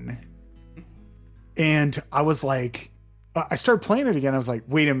 1, And I was like, I started playing it again. I was like,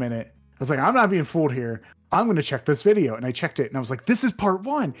 wait a minute. I was like, I'm not being fooled here. I'm going to check this video. And I checked it and I was like, this is part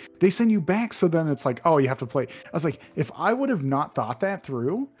 1. They send you back. So then it's like, oh, you have to play. I was like, if I would have not thought that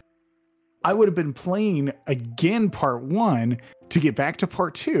through, I would have been playing again part 1 to get back to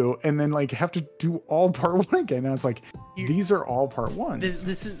part 2 and then like have to do all part 1 again. And I was like, these are all part 1s.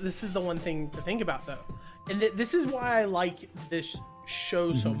 This is the one thing to think about though. And this is why I like this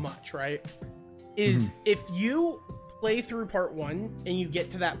show so much, right? Is if you play through part 1 and you get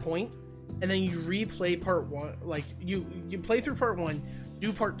to that point and then you replay part 1, like you play through part 1,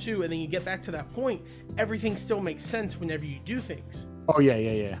 do part 2, and then you get back to that point, everything still makes sense whenever you do things. Oh yeah.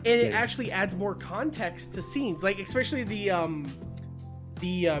 And it actually adds more context to scenes, like especially the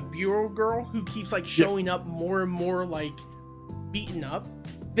bureau girl who keeps like showing up more and more like beaten up.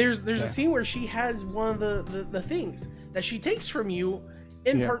 There's a scene where she has one of the things that she takes from you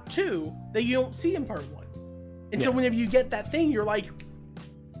in part 2 that you don't see in part 1. And so whenever you get that thing, you're like,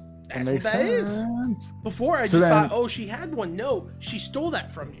 that's what that is. Before I thought, oh, she had one. No, she stole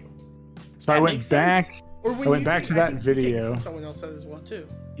that from you. So I went back. I went back to that video. Someone else said as well too.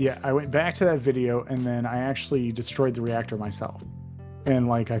 Yeah, I went back to that video and then I actually destroyed the reactor myself. And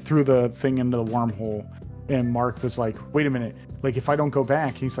like I threw the thing into the wormhole and Mark was like, wait a minute. Like if I don't go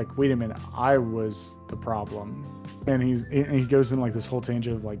back, he's like, wait a minute, I was the problem. And he goes in like this whole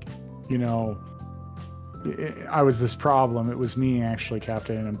tangent of like, you know, I was this problem. It was me actually,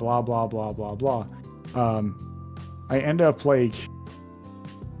 Captain, and blah blah blah blah blah. I end up like,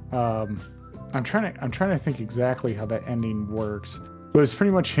 I'm trying to think exactly how that ending works. But it was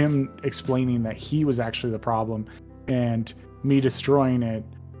pretty much him explaining that he was actually the problem, and me destroying it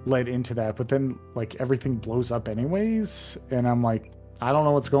led into that. But then like everything blows up anyways, and I'm like, I don't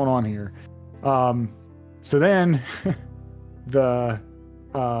know what's going on here. So then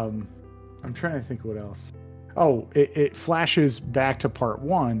I'm trying to think what else. Oh, it flashes back to part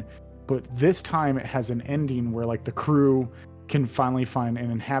 1, but this time it has an ending where like the crew can finally find an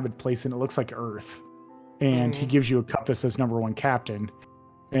inhabited place and it looks like Earth. And he gives you a cup that says #1 Captain.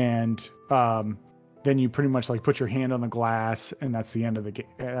 And then you pretty much like put your hand on the glass and that's the end of the game.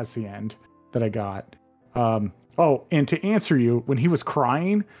 That's the end that I got. Oh, and to answer you, when he was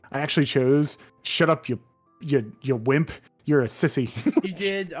crying, I actually chose, shut up, you wimp. You're a sissy. You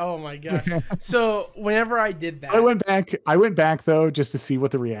did? Oh my gosh. So whenever I did that, I went back though just to see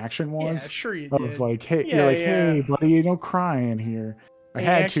what the reaction was. Yeah, sure you did. Of like, hey, you're like, hey, buddy, you don't cry in here. I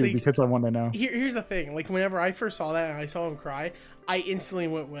had to because I wanted to know. Here's the thing. Like whenever I first saw that and I saw him cry, I instantly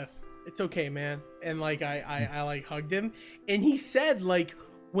went with, it's okay, man. And like I like hugged him. And he said like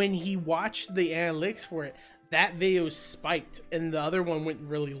when he watched the analytics for it, that video spiked and the other one went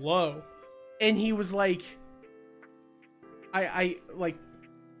really low. And he was like, I like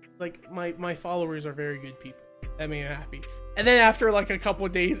my followers are very good people. That made me happy. And then after like a couple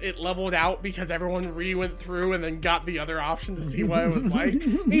of days, it leveled out because everyone went through and then got the other option to see what it was like.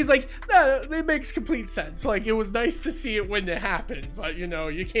 He's like, no, it makes complete sense. Like it was nice to see it when it happened, but you know,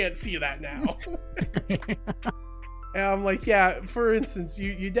 you can't see that now. And I'm like, yeah, for instance,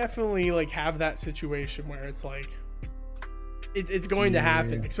 you definitely like have that situation where it's like, it's going to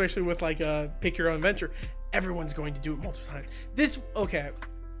happen, especially with like a pick your own adventure. Everyone's going to do it multiple times.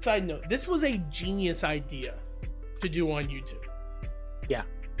 Side note, this was a genius idea to do on YouTube. Yeah.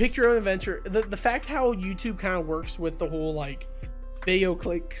 Pick your own adventure. The fact how YouTube kind of works with the whole like video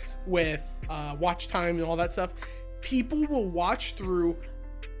clicks with watch time and all that stuff, people will watch through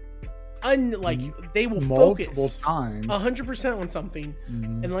they will focus times 100% on something,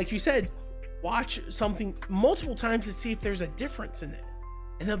 and like you said, watch something multiple times to see if there's a difference in it,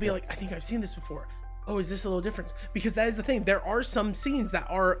 and they'll be like, I think I've seen this before. Oh, is this a little difference? Because that is the thing, there are some scenes that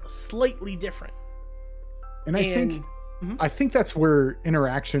are slightly different. And I think that's where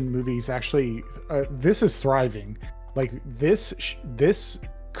interaction movies actually this is thriving. Like this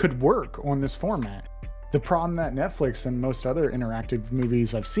could work on this format. The problem that Netflix and most other interactive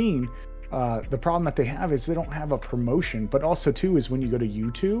movies I've seen, the problem that they have is they don't have a promotion. But also too is when you go to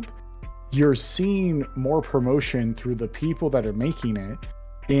YouTube, you're seeing more promotion through the people that are making it,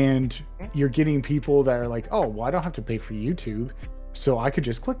 and you're getting people that are like, oh, well, I don't have to pay for YouTube, so I could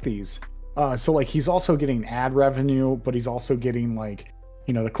just click these. So like he's also getting ad revenue, but he's also getting like,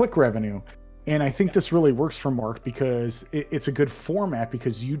 you know, the click revenue. And I think this really works for Mark because it's a good format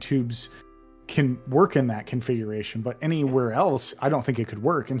because YouTube's can work in that configuration, but anywhere else, I don't think it could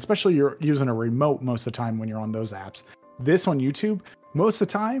work. And especially you're using a remote most of the time when you're on those apps. This on YouTube, most of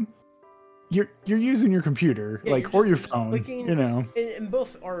the time, you're using your computer, like, or your phone, clicking, you know. And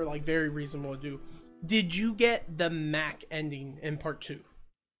both are like very reasonable to do. Did you get the Mac ending in part 2?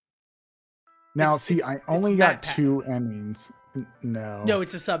 Now, see, I only got Pack. 2 endings. No. No,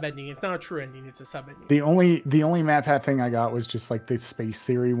 it's a sub ending. It's not a true ending. It's a sub ending. The only Map Pack thing I got was just like the space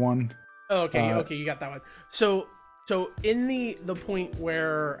theory one. Oh, okay, okay, you got that one. So in the point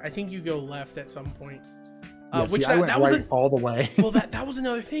where I think you go left at some point. Yeah, which I went right all the way. Well, that was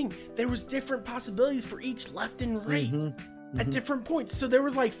another thing. There was different possibilities for each left and right at different points. So there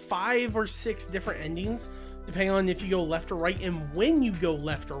was like 5 or 6 different endings, depending on if you go left or right and when you go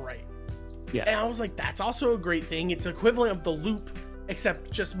left or right. Yeah. And I was like, that's also a great thing. It's equivalent of the loop, except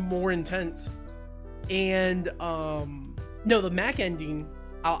just more intense. And no, the Mac ending,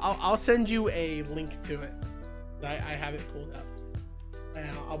 I'll send you a link to it. I have it pulled up. And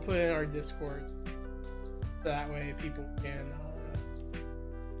I'll put it in our Discord. So that way people can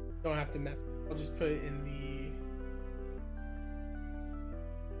don't have to mess with it. I'll just put it in the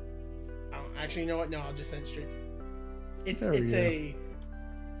actually, you know what? No, I'll just send it straight to you.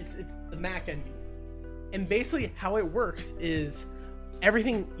 It's the Mac ending. And basically how it works is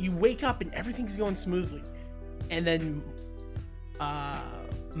everything, you wake up and everything's going smoothly. And then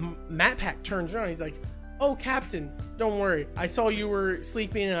Matt Pack turns around, he's like, "Oh, Captain, don't worry. I saw you were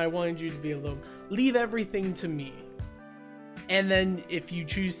sleeping and I wanted you to be alone. Leave everything to me." And then if you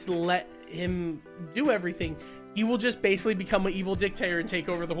choose to let him do everything, he will just basically become an evil dictator and take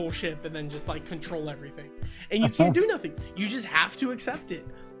over the whole ship and then just like control everything. And you can't do nothing. You just have to accept it.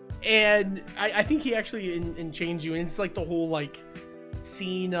 And I think he actually enchains you. And it's like the whole like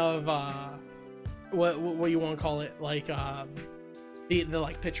scene of what you want to call it, like the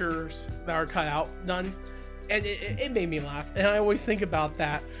like pictures that are cut out done. And it made me laugh. And I always think about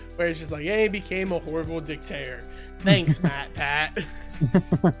that, where it's just like, hey, he became a horrible dictator. Thanks, Matt Pat.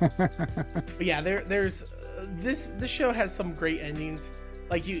 But yeah, there's this show has some great endings.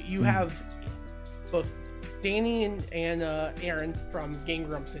 Like you have both Danny and Aaron from Game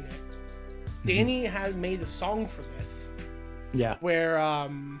Grumps in it. Danny has made a song for this. Yeah. Where I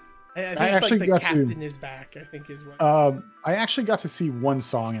think it's like the captain is back, I think is what. I actually got to see one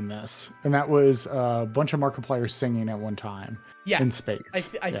song in this, and that was a bunch of Markiplier singing at one time. Yeah. In space.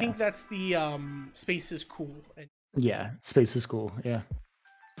 I think that's the Space is Cool. Yeah, Space is Cool. Yeah.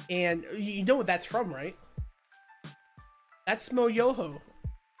 And you know what that's from, right? That's Smoyoho.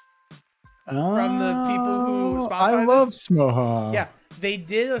 From the people who Spotify I love Smoha. Yeah, they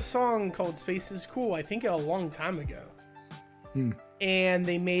did a song called Space is Cool, I think a long time ago. And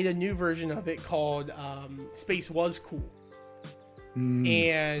they made a new version of it called Space Was Cool.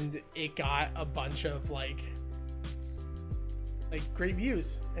 And it got a bunch of like great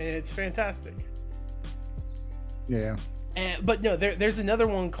views, and it's fantastic. Yeah. But no, there's another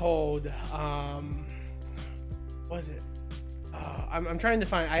one called what is it? I'm trying to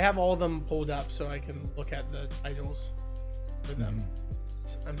find. I have all of them pulled up so I can look at the titles for them.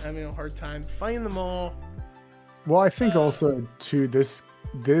 I'm having a hard time finding them all. Well, I think also too, this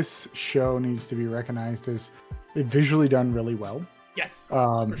show needs to be recognized as visually done really well. Yes,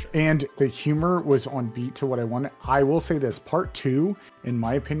 for sure. And the humor was on beat to what I wanted. I will say this: part 2, in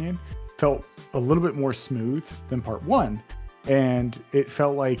my opinion, felt a little bit more smooth than part 1. And it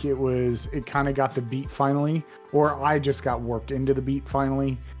felt like it kind of got the beat finally, or I just got warped into the beat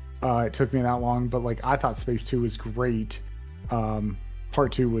finally. It took me that long, but like I thought Space 2 was great.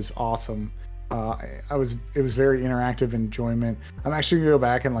 Part 2 was awesome. It was very interactive enjoyment. I'm actually gonna go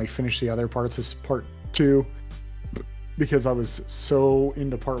back and like finish the other parts of part 2 because I was so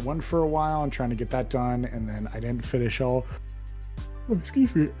into part 1 for a while and trying to get that done, and then I didn't finish all.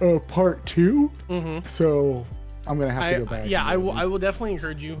 Part 2. So I'm gonna have to go back. Yeah, I will definitely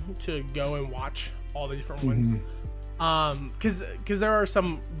encourage you to go and watch all the different ones. Because there are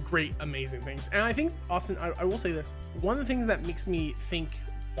some great, amazing things. And I think, Austin, I will say this. One of the things that makes me think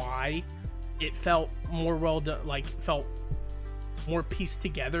why it felt more well done, like felt more pieced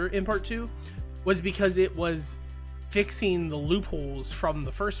together in part 2, was because it was fixing the loopholes from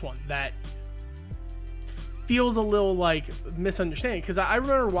the first one that feels a little like misunderstanding. Because I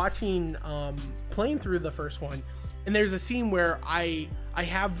remember watching, playing through the first one, and there's a scene where I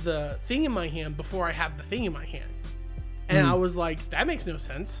have the thing in my hand before I have the thing in my hand. And I was like, that makes no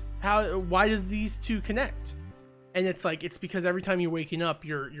sense. Why does these two connect? And it's like, it's because every time you're waking up,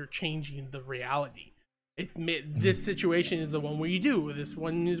 you're changing the reality. This situation is the one where you do. This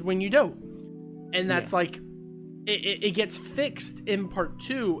one is when you don't. And that's like, it gets fixed in part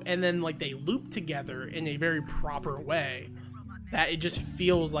 2, and then like they loop together in a very proper way that it just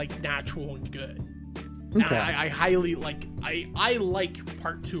feels like natural and good. Okay. I highly like, I like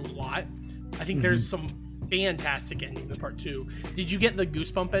part 2 a lot. I think there's some fantastic endings in part 2. Did you get the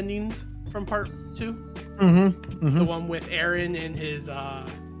goosebump endings from part 2? The one with Aaron and his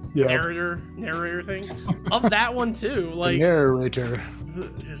narrator thing. Of that one too. Like narrator.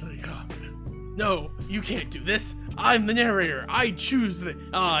 Just like, oh, no, you can't do this. I'm the narrator. I choose the.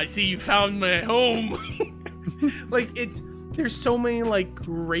 I see you found my home. Like there's so many like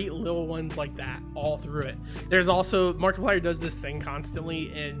great little ones like that all through it. There's also Markiplier does this thing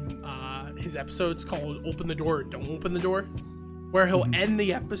constantly in his episodes called "Open the Door, Don't Open the Door," where he'll end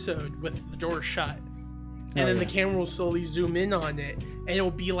the episode with the door shut, and then the camera will slowly zoom in on it, and it'll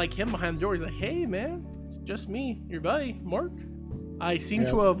be like him behind the door. He's like, "Hey man, it's just me, your buddy, Mark. I seem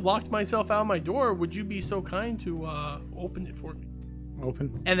to have locked myself out of my door. Would you be so kind to open it for me?"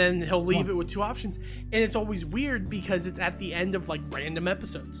 Open. And then he'll leave it with two options, and it's always weird because it's at the end of like random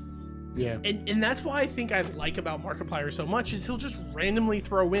episodes. Yeah. And that's why I think I like about Markiplier so much is he'll just randomly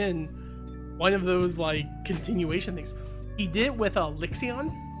throw in one of those like continuation things. He did it with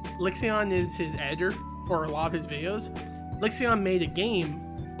Lixion. Lixion is his editor for a lot of his videos. Lixion made a game,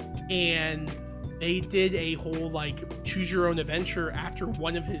 and they did a whole like choose your own adventure after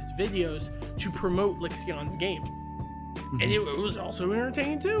one of his videos to promote Lixion's game. And it was also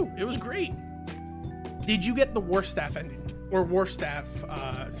entertaining too. It was great. Did you get the Wharfstaff ending or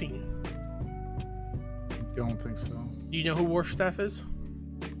Wharfstaff scene? Don't think so. Do you know who Wharfstaff is?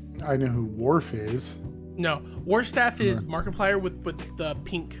 I know who Worf is. No, Wharfstaff is Markiplier with the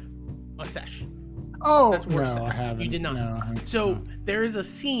pink mustache. Oh, that's Wharfstaff. No, I haven't. You did not. No, so there is a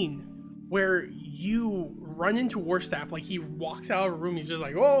scene where you run into Wharfstaff. Like he walks out of a room. He's just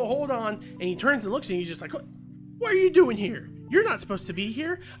like, "Oh, hold on," and he turns and looks, and he's just like, "What are you doing here? You're not supposed to be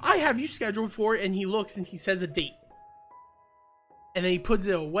here. I have you scheduled for it." And he looks and he says a date. And then he puts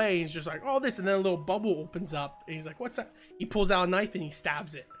it away and he's just like, "Oh, this." And then a little bubble opens up and he's like, "What's that?" He pulls out a knife and he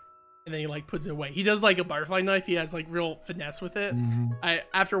stabs it. And then he like puts it away. He does like a butterfly knife. He has like real finesse with it.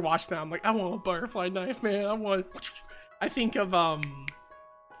 After watching that, I'm like, I want a butterfly knife, man. I think of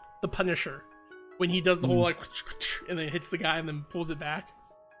the Punisher when he does the whole like and then hits the guy and then pulls it back.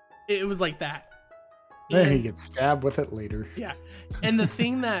 It was like that. Then he gets stabbed with it later. Yeah. And the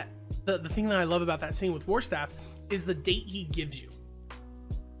thing that the thing that I love about that scene with Wharfstaff is the date he gives you.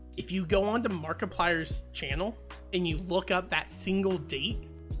 If you go onto Markiplier's channel and you look up that single date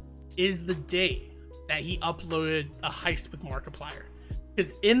is the day that he uploaded a Heist with Markiplier.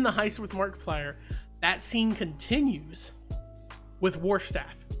 Because in the Heist with Markiplier, that scene continues with Wharfstaff.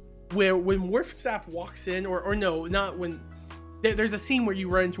 Where when Wharfstaff walks in, or no, not when... There's a scene where you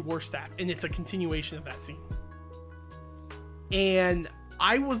run into Wharfstaff, and it's a continuation of that scene. And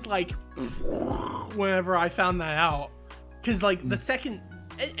I was like, whenever I found that out, because like the second,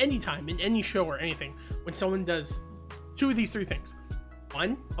 anytime in any show or anything, when someone does two of these three things: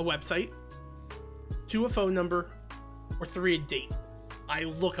 1, a website; 2, a phone number; or 3, a date, I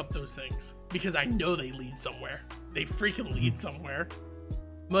look up those things because I know they lead somewhere. They freaking lead somewhere.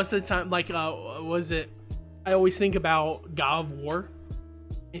 Most of the time, like, I always think about God of War.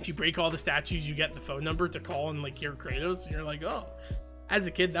 If you break all the statues, you get the phone number to call and like hear Kratos, and you're like, oh, as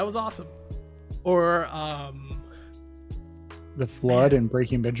a kid, that was awesome. Or the Flood and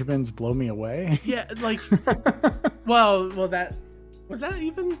Breaking Benjamin's Blow Me Away. Yeah, like, well, that was that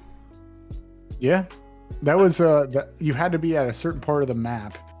even? Yeah, that was you had to be at a certain part of the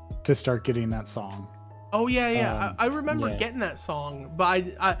map to start getting that song. Oh yeah. I remember getting that song, but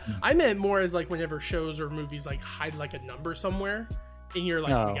I meant more as like whenever shows or movies like hide like a number somewhere, and you're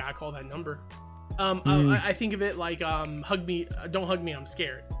like, we gotta call that number. I think of it like hug me, don't hug me, I'm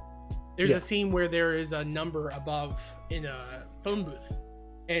scared. There's a scene where there is a number above in a phone booth,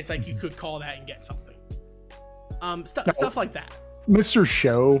 and it's like you could call that and get something. Stuff like that. Mr.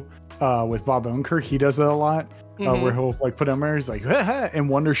 Show with Bob Odenkirk, he does that a lot. Where he'll like put a number, he's like, and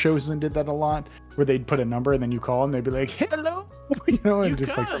Wonder Shows and did that a lot, where they'd put a number and then you call and they'd be like, hello, and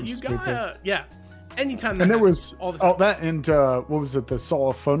just like something stupid. Yeah. Anytime. And there was all that, and what was it? The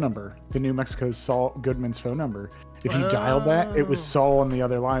Saul phone number, the New Mexico Saul Goodman's phone number. If you dialed that, it was Saul on the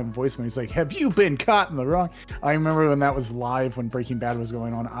other line voicemail. He's like, have you been caught in the wrong? I remember when that was live, when Breaking Bad was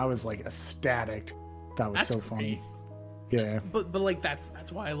going on, I was like ecstatic. That was so funny. Yeah, but like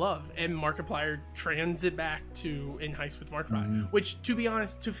that's why I love, and Markiplier trans it back to in Heist with Markiplier, which, to be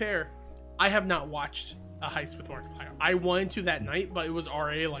honest, to fair, I have not watched a Heist with Markiplier. I wanted to that night, but it was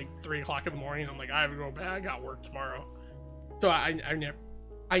already like 3:00 in the morning. I'm like, I have to go back. I got work tomorrow, so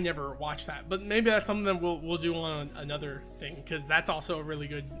I never watched that. But maybe that's something that we'll do on another thing, because that's also a really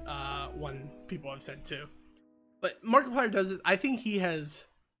good one people have said too. But Markiplier does this. I think he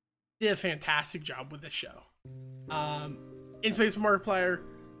did a fantastic job with this show. In Space with Markiplier,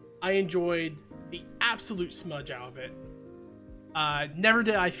 I enjoyed the absolute smudge out of it. Never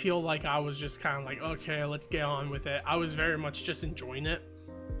did I feel like I was just kind of like, okay, let's get on with it. I was very much just enjoying it.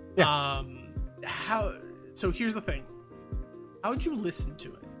 Yeah. So here's the thing. How would you listen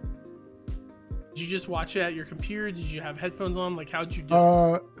to it? Did you just watch it at your computer? Did you have headphones on? Like, how'd you do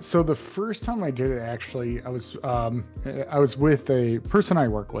it? So the first time I did it, actually, I was with a person I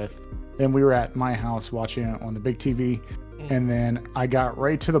work with, and we were at my house watching it on the big TV. And then I got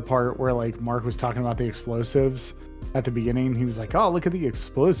right to the part where like Mark was talking about the explosives at the beginning. He was like, "Oh, look at the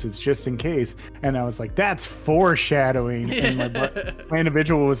explosives, just in case." And I was like, "That's foreshadowing." And my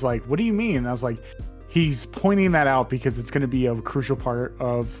individual was like, "What do you mean?" And I was like, he's pointing that out because it's going to be a crucial part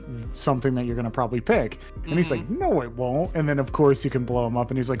of something that you're going to probably pick. And he's like, "No, it won't." And then of course you can blow him up.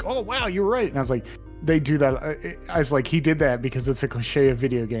 And he's like, "Oh, wow, you're right." And I was like, they do that. I was like, he did that because it's a cliche of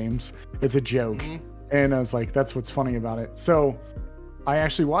video games. It's a joke. And I was like, that's what's funny about it. So I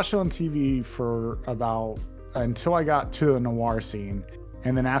actually watched it on TV for until I got to the noir scene.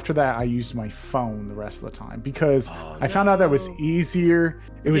 And then after that, I used my phone the rest of the time because I found out that was easier.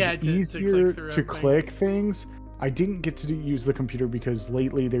 It was easier to click things. I didn't get to use the computer because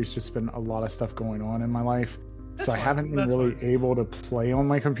lately there's just been a lot of stuff going on in my life. I haven't been really able to play on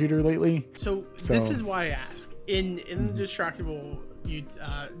my computer lately. So this is why I ask. In the Distractable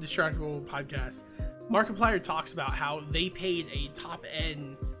podcast, Markiplier talks about how they paid a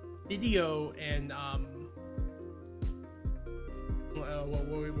top-end video and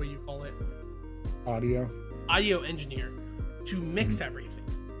what do you call it? Audio engineer to mix everything.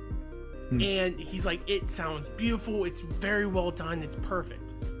 And he's like, it sounds beautiful. It's very well done. It's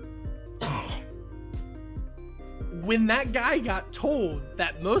perfect. When that guy got told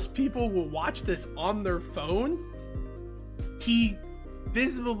that most people will watch this on their phone, he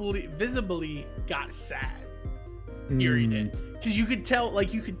visibly got sad hearing it, because you could tell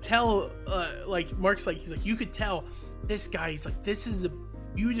like Mark's like, he's like, you could tell this guy, he's like, this is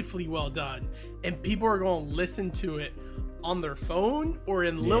beautifully well done, and people are going to listen to it on their phone or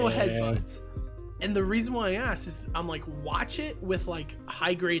in little headbuds. And the reason why I asked is I'm like, watch it with like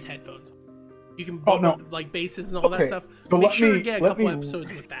high grade headphones. You can bump up like basses and all that stuff. So make sure to get a couple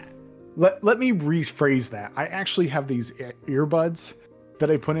episodes with that. Let me rephrase that. I actually have these earbuds that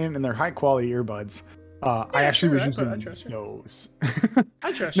I put in, and they're high quality earbuds. I actually was using those.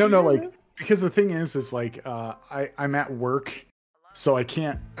 I trust you. No, like, because the thing is like I'm at work, so I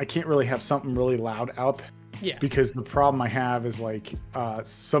can't really have something really loud up. Yeah. Because the problem I have is like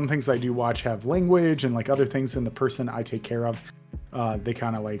some things I do watch have language, and like other things in the person I take care of, they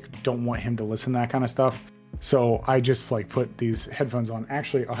kind of like don't want him to listen to that kind of stuff. So I just like put these headphones on.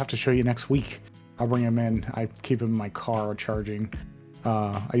 Actually, I'll have to show you next week. I'll bring them in. I keep them in my car charging.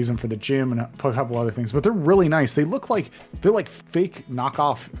 I use them for the gym and a couple other things, but they're really nice. They're like fake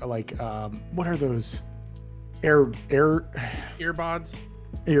knockoff, like what are those? Earpods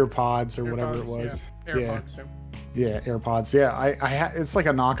or whatever it was. Yeah. AirPods. Yeah, AirPods. Yeah, I it's like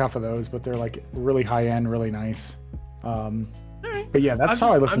a knockoff of those, but they're like really high end, really nice. But yeah, that's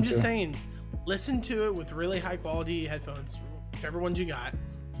how I listen to it. I'm just saying, listen to it with really high quality headphones, whichever ones you got,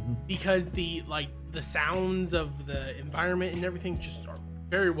 because the sounds of the environment and everything just are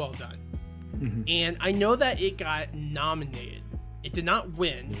very well done. And I know that it got nominated. It did not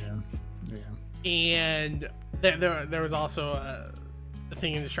win. Yeah. And there was also a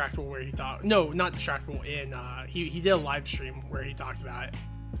thing in Distractable where he talked. No, not Distractable. In he did a live stream where he talked about it,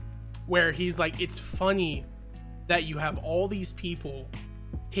 where he's like, it's funny that you have all these people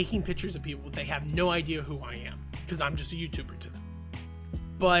taking pictures of people. They have no idea who I am because I'm just a YouTuber to them.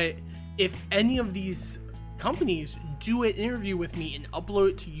 But if any of these companies do an interview with me and upload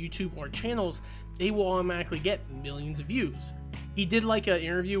it to YouTube or channels, they will automatically get millions of views. He did like an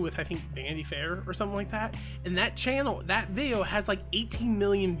interview with, I think, Vanity Fair or something like that, and that video has like 18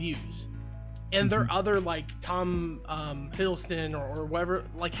 million views, and their other like Tom Hiddleston or whatever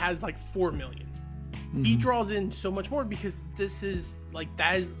like has like 4 million. He draws in so much more because this is like,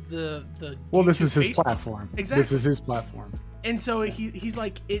 that is the well, this is his platform. Exactly, this is his platform. And so he's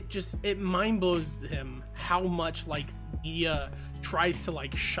like, it mind blows him how much like media tries to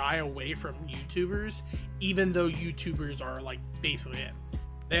like shy away from YouTubers, even though YouTubers are like basically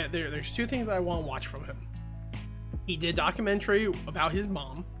it. There's two things I want to watch from him. He did a documentary about his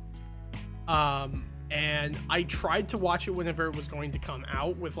mom, and I tried to watch it whenever it was going to come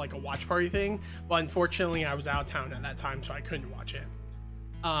out with like a watch party thing, but unfortunately I was out of town at that time, so I couldn't watch it.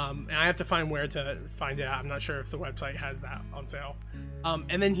 And I have to find where to find it. I'm not sure if the website has that on sale.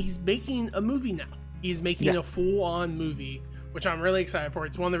 And then he's making a movie now. He's making a full-on movie, which I'm really excited for.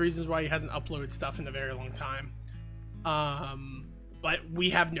 It's one of the reasons why he hasn't uploaded stuff in a very long time. But we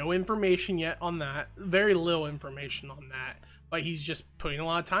have no information yet on that. Very little information on that. But he's just putting a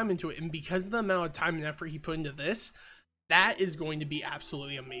lot of time into it. And because of the amount of time and effort he put into this that is going to be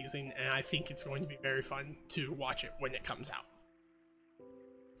absolutely amazing, and I think it's going to be very fun to watch it when it comes out.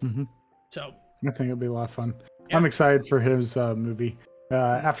 Mm-hmm. So I think it'll be a lot of fun. Yeah. I'm excited for his movie.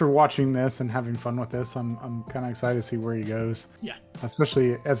 After watching this and having fun with this, I'm kind of excited to see where he goes. Yeah.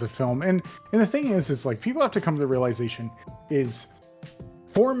 Especially as a film. And the thing is like people have to come to the realization is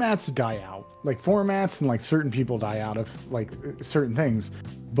formats die out. Like formats and like certain people die out of like certain things.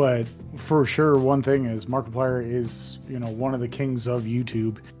 But for sure, one thing is Markiplier is, one of the kings of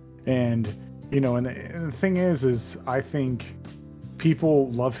YouTube. And, and the thing is I think people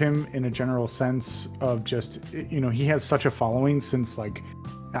love him in a general sense of just, he has such a following since like,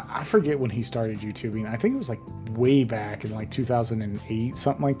 I forget when he started YouTubing. I think it was like way back in like 2008,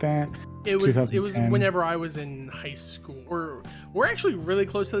 something like that. It was whenever I was in high school. We're actually really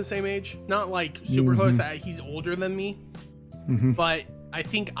close to the same age. Not like super close. He's older than me. Mm-hmm. But I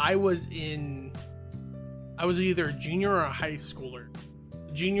think I was either a junior or a high schooler.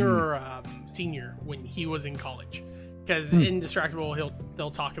 Junior or senior when he was in college. Because in Distractable,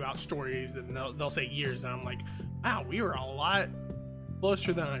 they'll talk about stories and they'll say years, and I'm like, wow, we were a lot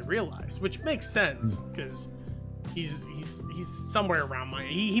closer than I realized, which makes sense because he's somewhere around my.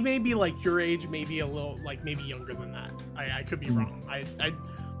 He may be like your age, maybe a little maybe younger than that. I could be wrong.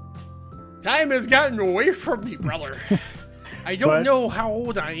 Time has gotten away from me, brother. I don't know how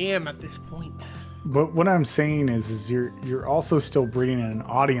old I am at this point. But what I'm saying is you're also still breeding an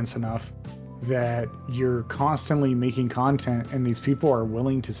audience enough that you're constantly making content and these people are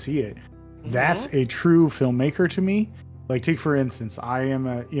willing to see it. That's a true filmmaker to me. Like take for instance, I am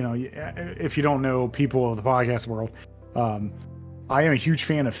if you don't know people of the podcast world, I am a huge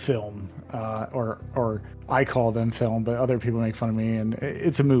fan of film, or I call them film, but other people make fun of me, and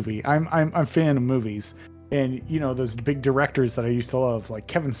it's a movie. I'm a fan of movies, and those big directors that I used to love, like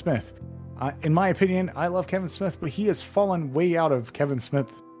Kevin Smith. In my opinion, I love Kevin Smith, but he has fallen way out of Kevin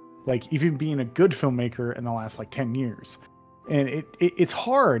Smith, like even being a good filmmaker in the last 10 years. And it's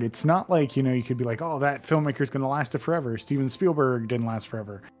hard. It's not like, you could be like, oh, that filmmaker's going to last it forever. Steven Spielberg didn't last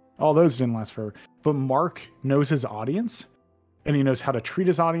forever. All those didn't last forever. But Mark knows his audience, and he knows how to treat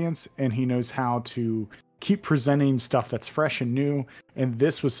his audience, and he knows how to keep presenting stuff that's fresh and new. And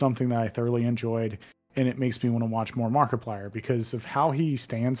this was something that I thoroughly enjoyed. And it makes me want to watch more Markiplier because of how he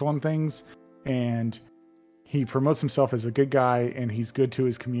stands on things, and he promotes himself as a good guy, and he's good to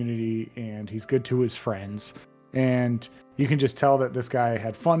his community, and he's good to his friends. And you can just tell that this guy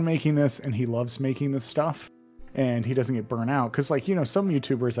had fun making this, and he loves making this stuff, and he doesn't get burnt out. Because some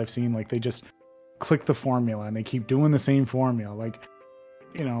YouTubers I've seen, they just click the formula and they keep doing the same formula. I'm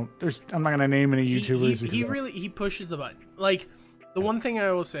not going to name any YouTubers. He pushes the button. The one thing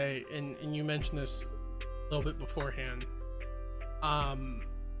I will say, and you mentioned this a little bit beforehand, I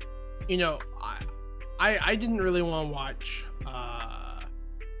didn't really want to watch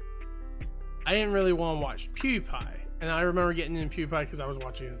PewDiePie, and I remember getting into PewDiePie because I was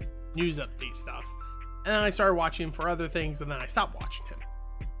watching his news update stuff, and then I started watching him for other things, and then I stopped watching him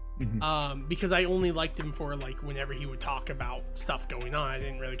because I only liked him for whenever he would talk about stuff going on. I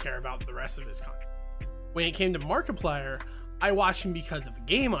didn't really care about the rest of his content. When it came to Markiplier, I watched him because of a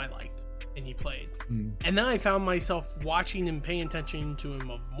game I liked and he played, and then I found myself watching and paying attention to him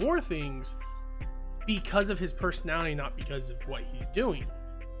of more things because of his personality, not because of what he's doing.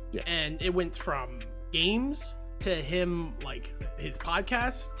 Yeah. And it went from games to him his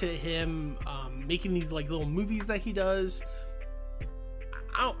podcast to him making these little movies that he does.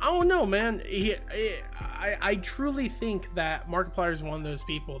 I don't know, man. I truly think that Markiplier is one of those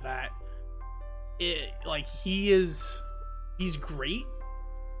people that he's great,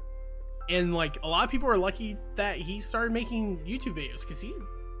 and a lot of people are lucky that he started making YouTube videos because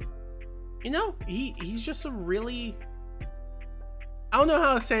he's just a really, I don't know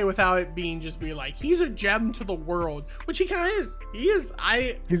how to say it without it being he's a gem to the world, which he kind of is. He is.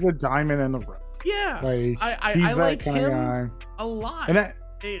 He's a diamond in the rough. Yeah, I like him a lot.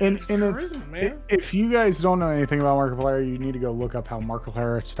 And charisma, man. If you guys don't know anything about Markiplier, you need to go look up how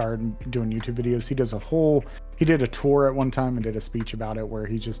Markiplier started doing YouTube videos. He did a tour at one time and did a speech about it where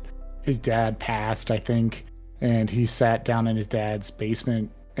his dad passed, I think, and he sat down in his dad's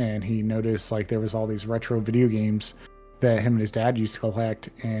basement and he noticed there was all these retro video games that him and his dad used to collect,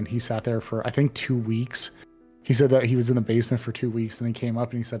 and he sat there for I think 2 weeks. He said that he was in the basement for 2 weeks, and he came up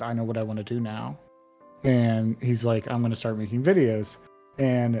and he said, I know what I want to do now. And he's like, I'm going to start making videos.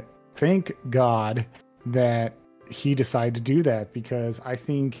 And thank God that he decided to do that, because I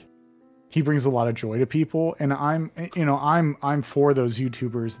think he brings a lot of joy to people. And I'm for those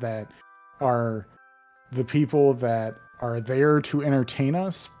YouTubers that are the people that are there to entertain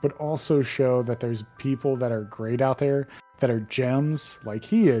us, but also show that there's people that are great out there that are gems like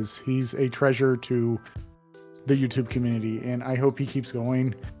he is. He's a treasure to the YouTube community, and I hope he keeps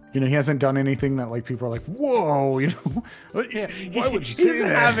going. You know, he hasn't done anything that like people are like, whoa, you know, why would you say doesn't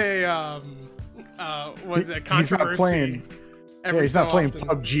that? have a was it controversy? He's not playing. He's not playing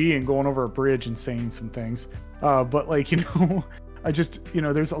PUBG and going over a bridge and saying some things. But like, you know, I just, you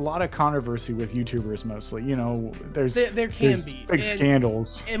know, there's a lot of controversy with YouTubers mostly. You know, there can be big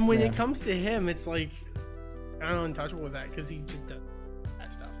scandals. And when it comes to him, it's like I'm untouchable with that because he just does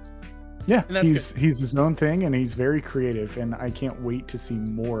that stuff. Yeah, he's his own thing, and he's very creative, and I can't wait to see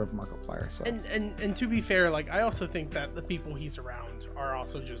more of Markiplier. So. And to be fair, like I also think that the people he's around are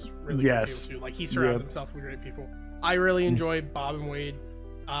also just really good people too. Like he surrounds himself with great people. I really enjoy Bob and Wade.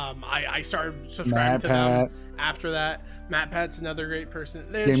 I started subscribing to them after that. Matt Pat's another great person.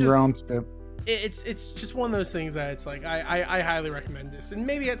 It's just one of those things that it's like I highly recommend this, and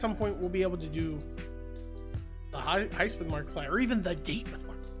maybe at some point we'll be able to do the heist with Markiplier, or even the date with Markiplier.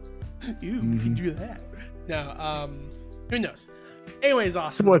 We can do that. No, who knows? Anyways,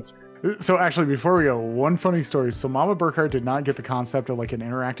 awesome. So actually, before we go, one funny story. So Mama Burkhart did not get the concept of like an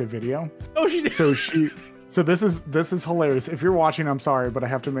interactive video. Oh, she did. So this is hilarious. If you're watching, I'm sorry, but I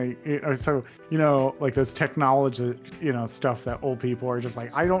have to make it. So, you know, like this technology, you know, stuff that old people are just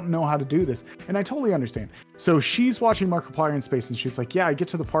like, I don't know how to do this. And I totally understand. So she's watching Markiplier in space and she's like, yeah, I get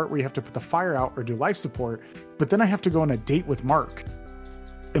to the part where you have to put the fire out or do life support, but then I have to go on a date with Mark.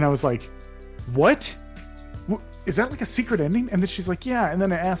 And I was like, what? Is that like a secret ending? And then she's like, yeah. And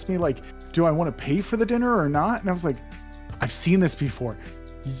then it asked me like, do I want to pay for the dinner or not? And I was like, I've seen this before.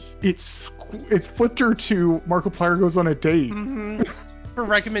 It's flipped her to Markiplier goes on a date. For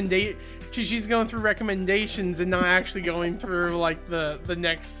recommendation. She's going through recommendations and not actually going through like the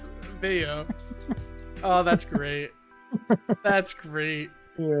next video. Oh, that's great. That's great.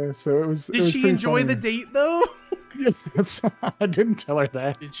 Yeah, so it was. Did she enjoy the date though? Yes, I didn't tell her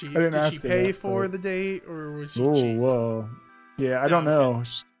that. Did she pay for the date, or was she cheap? Whoa. Yeah, I don't know.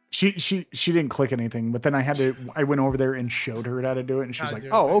 She didn't click anything, but then I went over there and showed her how to do it, and she was like,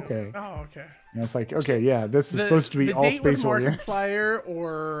 "Oh, okay." Oh, okay. And it's like, okay, yeah, this is supposed to be all space warrior. Markiplier,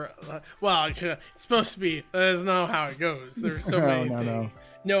 or well, it's supposed to be. That's not how it goes. There's so many things.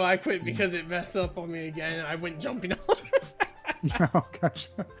 No, I quit because it messed up on me again, and I went jumping on. Oh gosh.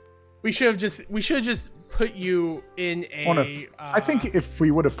 We should have just put you in a. I think if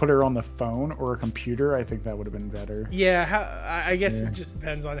we would have put her on the phone or a computer, I think that would have been better. Yeah, I guess it just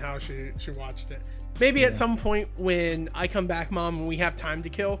depends on how she watched it. Maybe at some point when I come back, Mom, and we have time to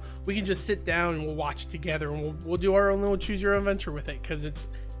kill, we can just sit down and we'll watch it together, and we'll do our own little choose your own adventure with it, because it's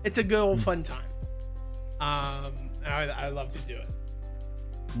a good old fun time. I love to do it.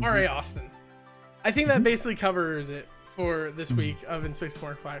 All right, Austin. I think that basically covers it for this week of In Space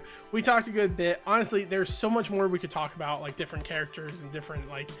Markiplier. We talked a good bit. Honestly, there's so much more we could talk about, like different characters and different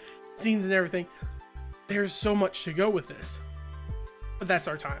like scenes and everything. There's so much to go with this, but that's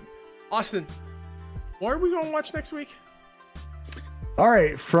our time. Austin, what are we going to watch next week? All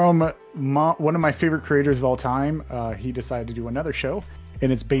right, from one of my favorite creators of all time, he decided to do another show,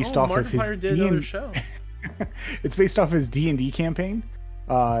 and it's based off of his. Markiplier did another show. It's based off his D&D campaign.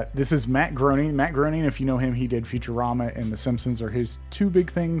 This is Matt Groening. Matt Groening, if you know him, he did Futurama and The Simpsons are his two big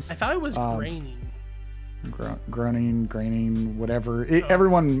things. I thought it was Groening. Graining, whatever.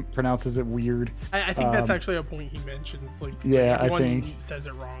 Everyone pronounces it weird. I think that's actually a point he mentions. Like, yeah, I think says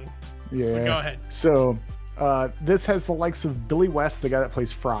it wrong. Yeah. But go ahead. So, this has the likes of Billy West, the guy that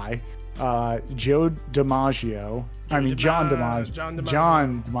plays Fry, Joe DiMaggio. John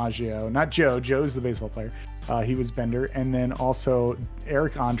DiMaggio, not Joe. Joe's the baseball player. He was Bender, and then also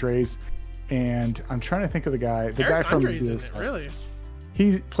Eric Andres, and I'm trying to think of the guy. The guy from Andres in it, really?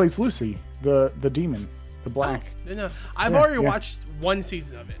 He plays Lucy, the demon, the black. Oh, no. I've already watched one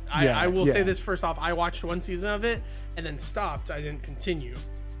season of it. I will say this first off. I watched one season of it and then stopped. I didn't continue.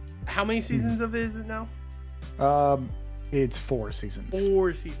 How many seasons of it is it now? It's 4 seasons.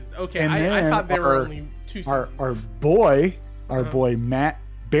 4 seasons. Okay, I thought there were only 2 seasons. Our boy Matt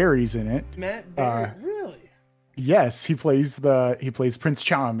Berry's in it. Matt Berry, really? Yes, he plays Prince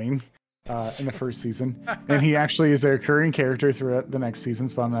Charming in the first season, and he actually is a recurring character throughout the next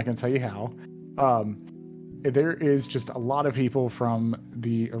seasons, but I'm not going to tell you how. There is just a lot of people from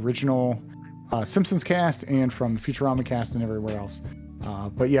the original Simpsons cast and from the Futurama cast and everywhere else.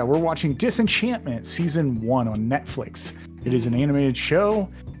 But yeah, we're watching Disenchantment Season 1 on Netflix. It is an animated show,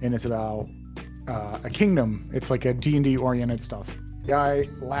 and it's about a kingdom. It's like a D&D oriented stuff. Yeah, I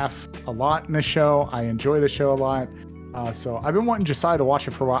laugh a lot in this show. I enjoy the show a lot. So I've been wanting Josiah to watch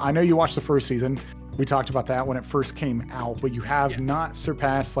it for a while. I know you watched the first season. We talked about that when it first came out, but you have not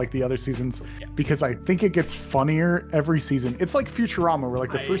surpassed like the other seasons because I think it gets funnier every season. It's like Futurama, where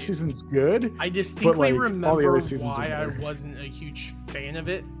like the first season's good. I distinctly remember why I wasn't a huge fan of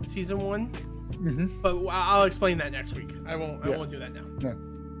it season 1. But I'll explain that next week. I won't do that now. Yeah.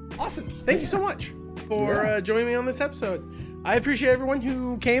 Awesome. Thank you so much for joining me on this episode. I appreciate everyone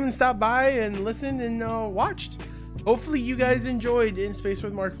who came and stopped by and listened and watched. Hopefully you guys enjoyed In Space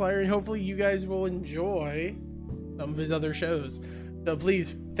with Markiplier, and hopefully you guys will enjoy some of his other shows. So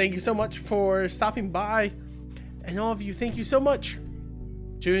please, thank you so much for stopping by. And all of you, thank you so much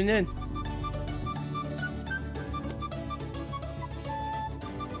for tuning in.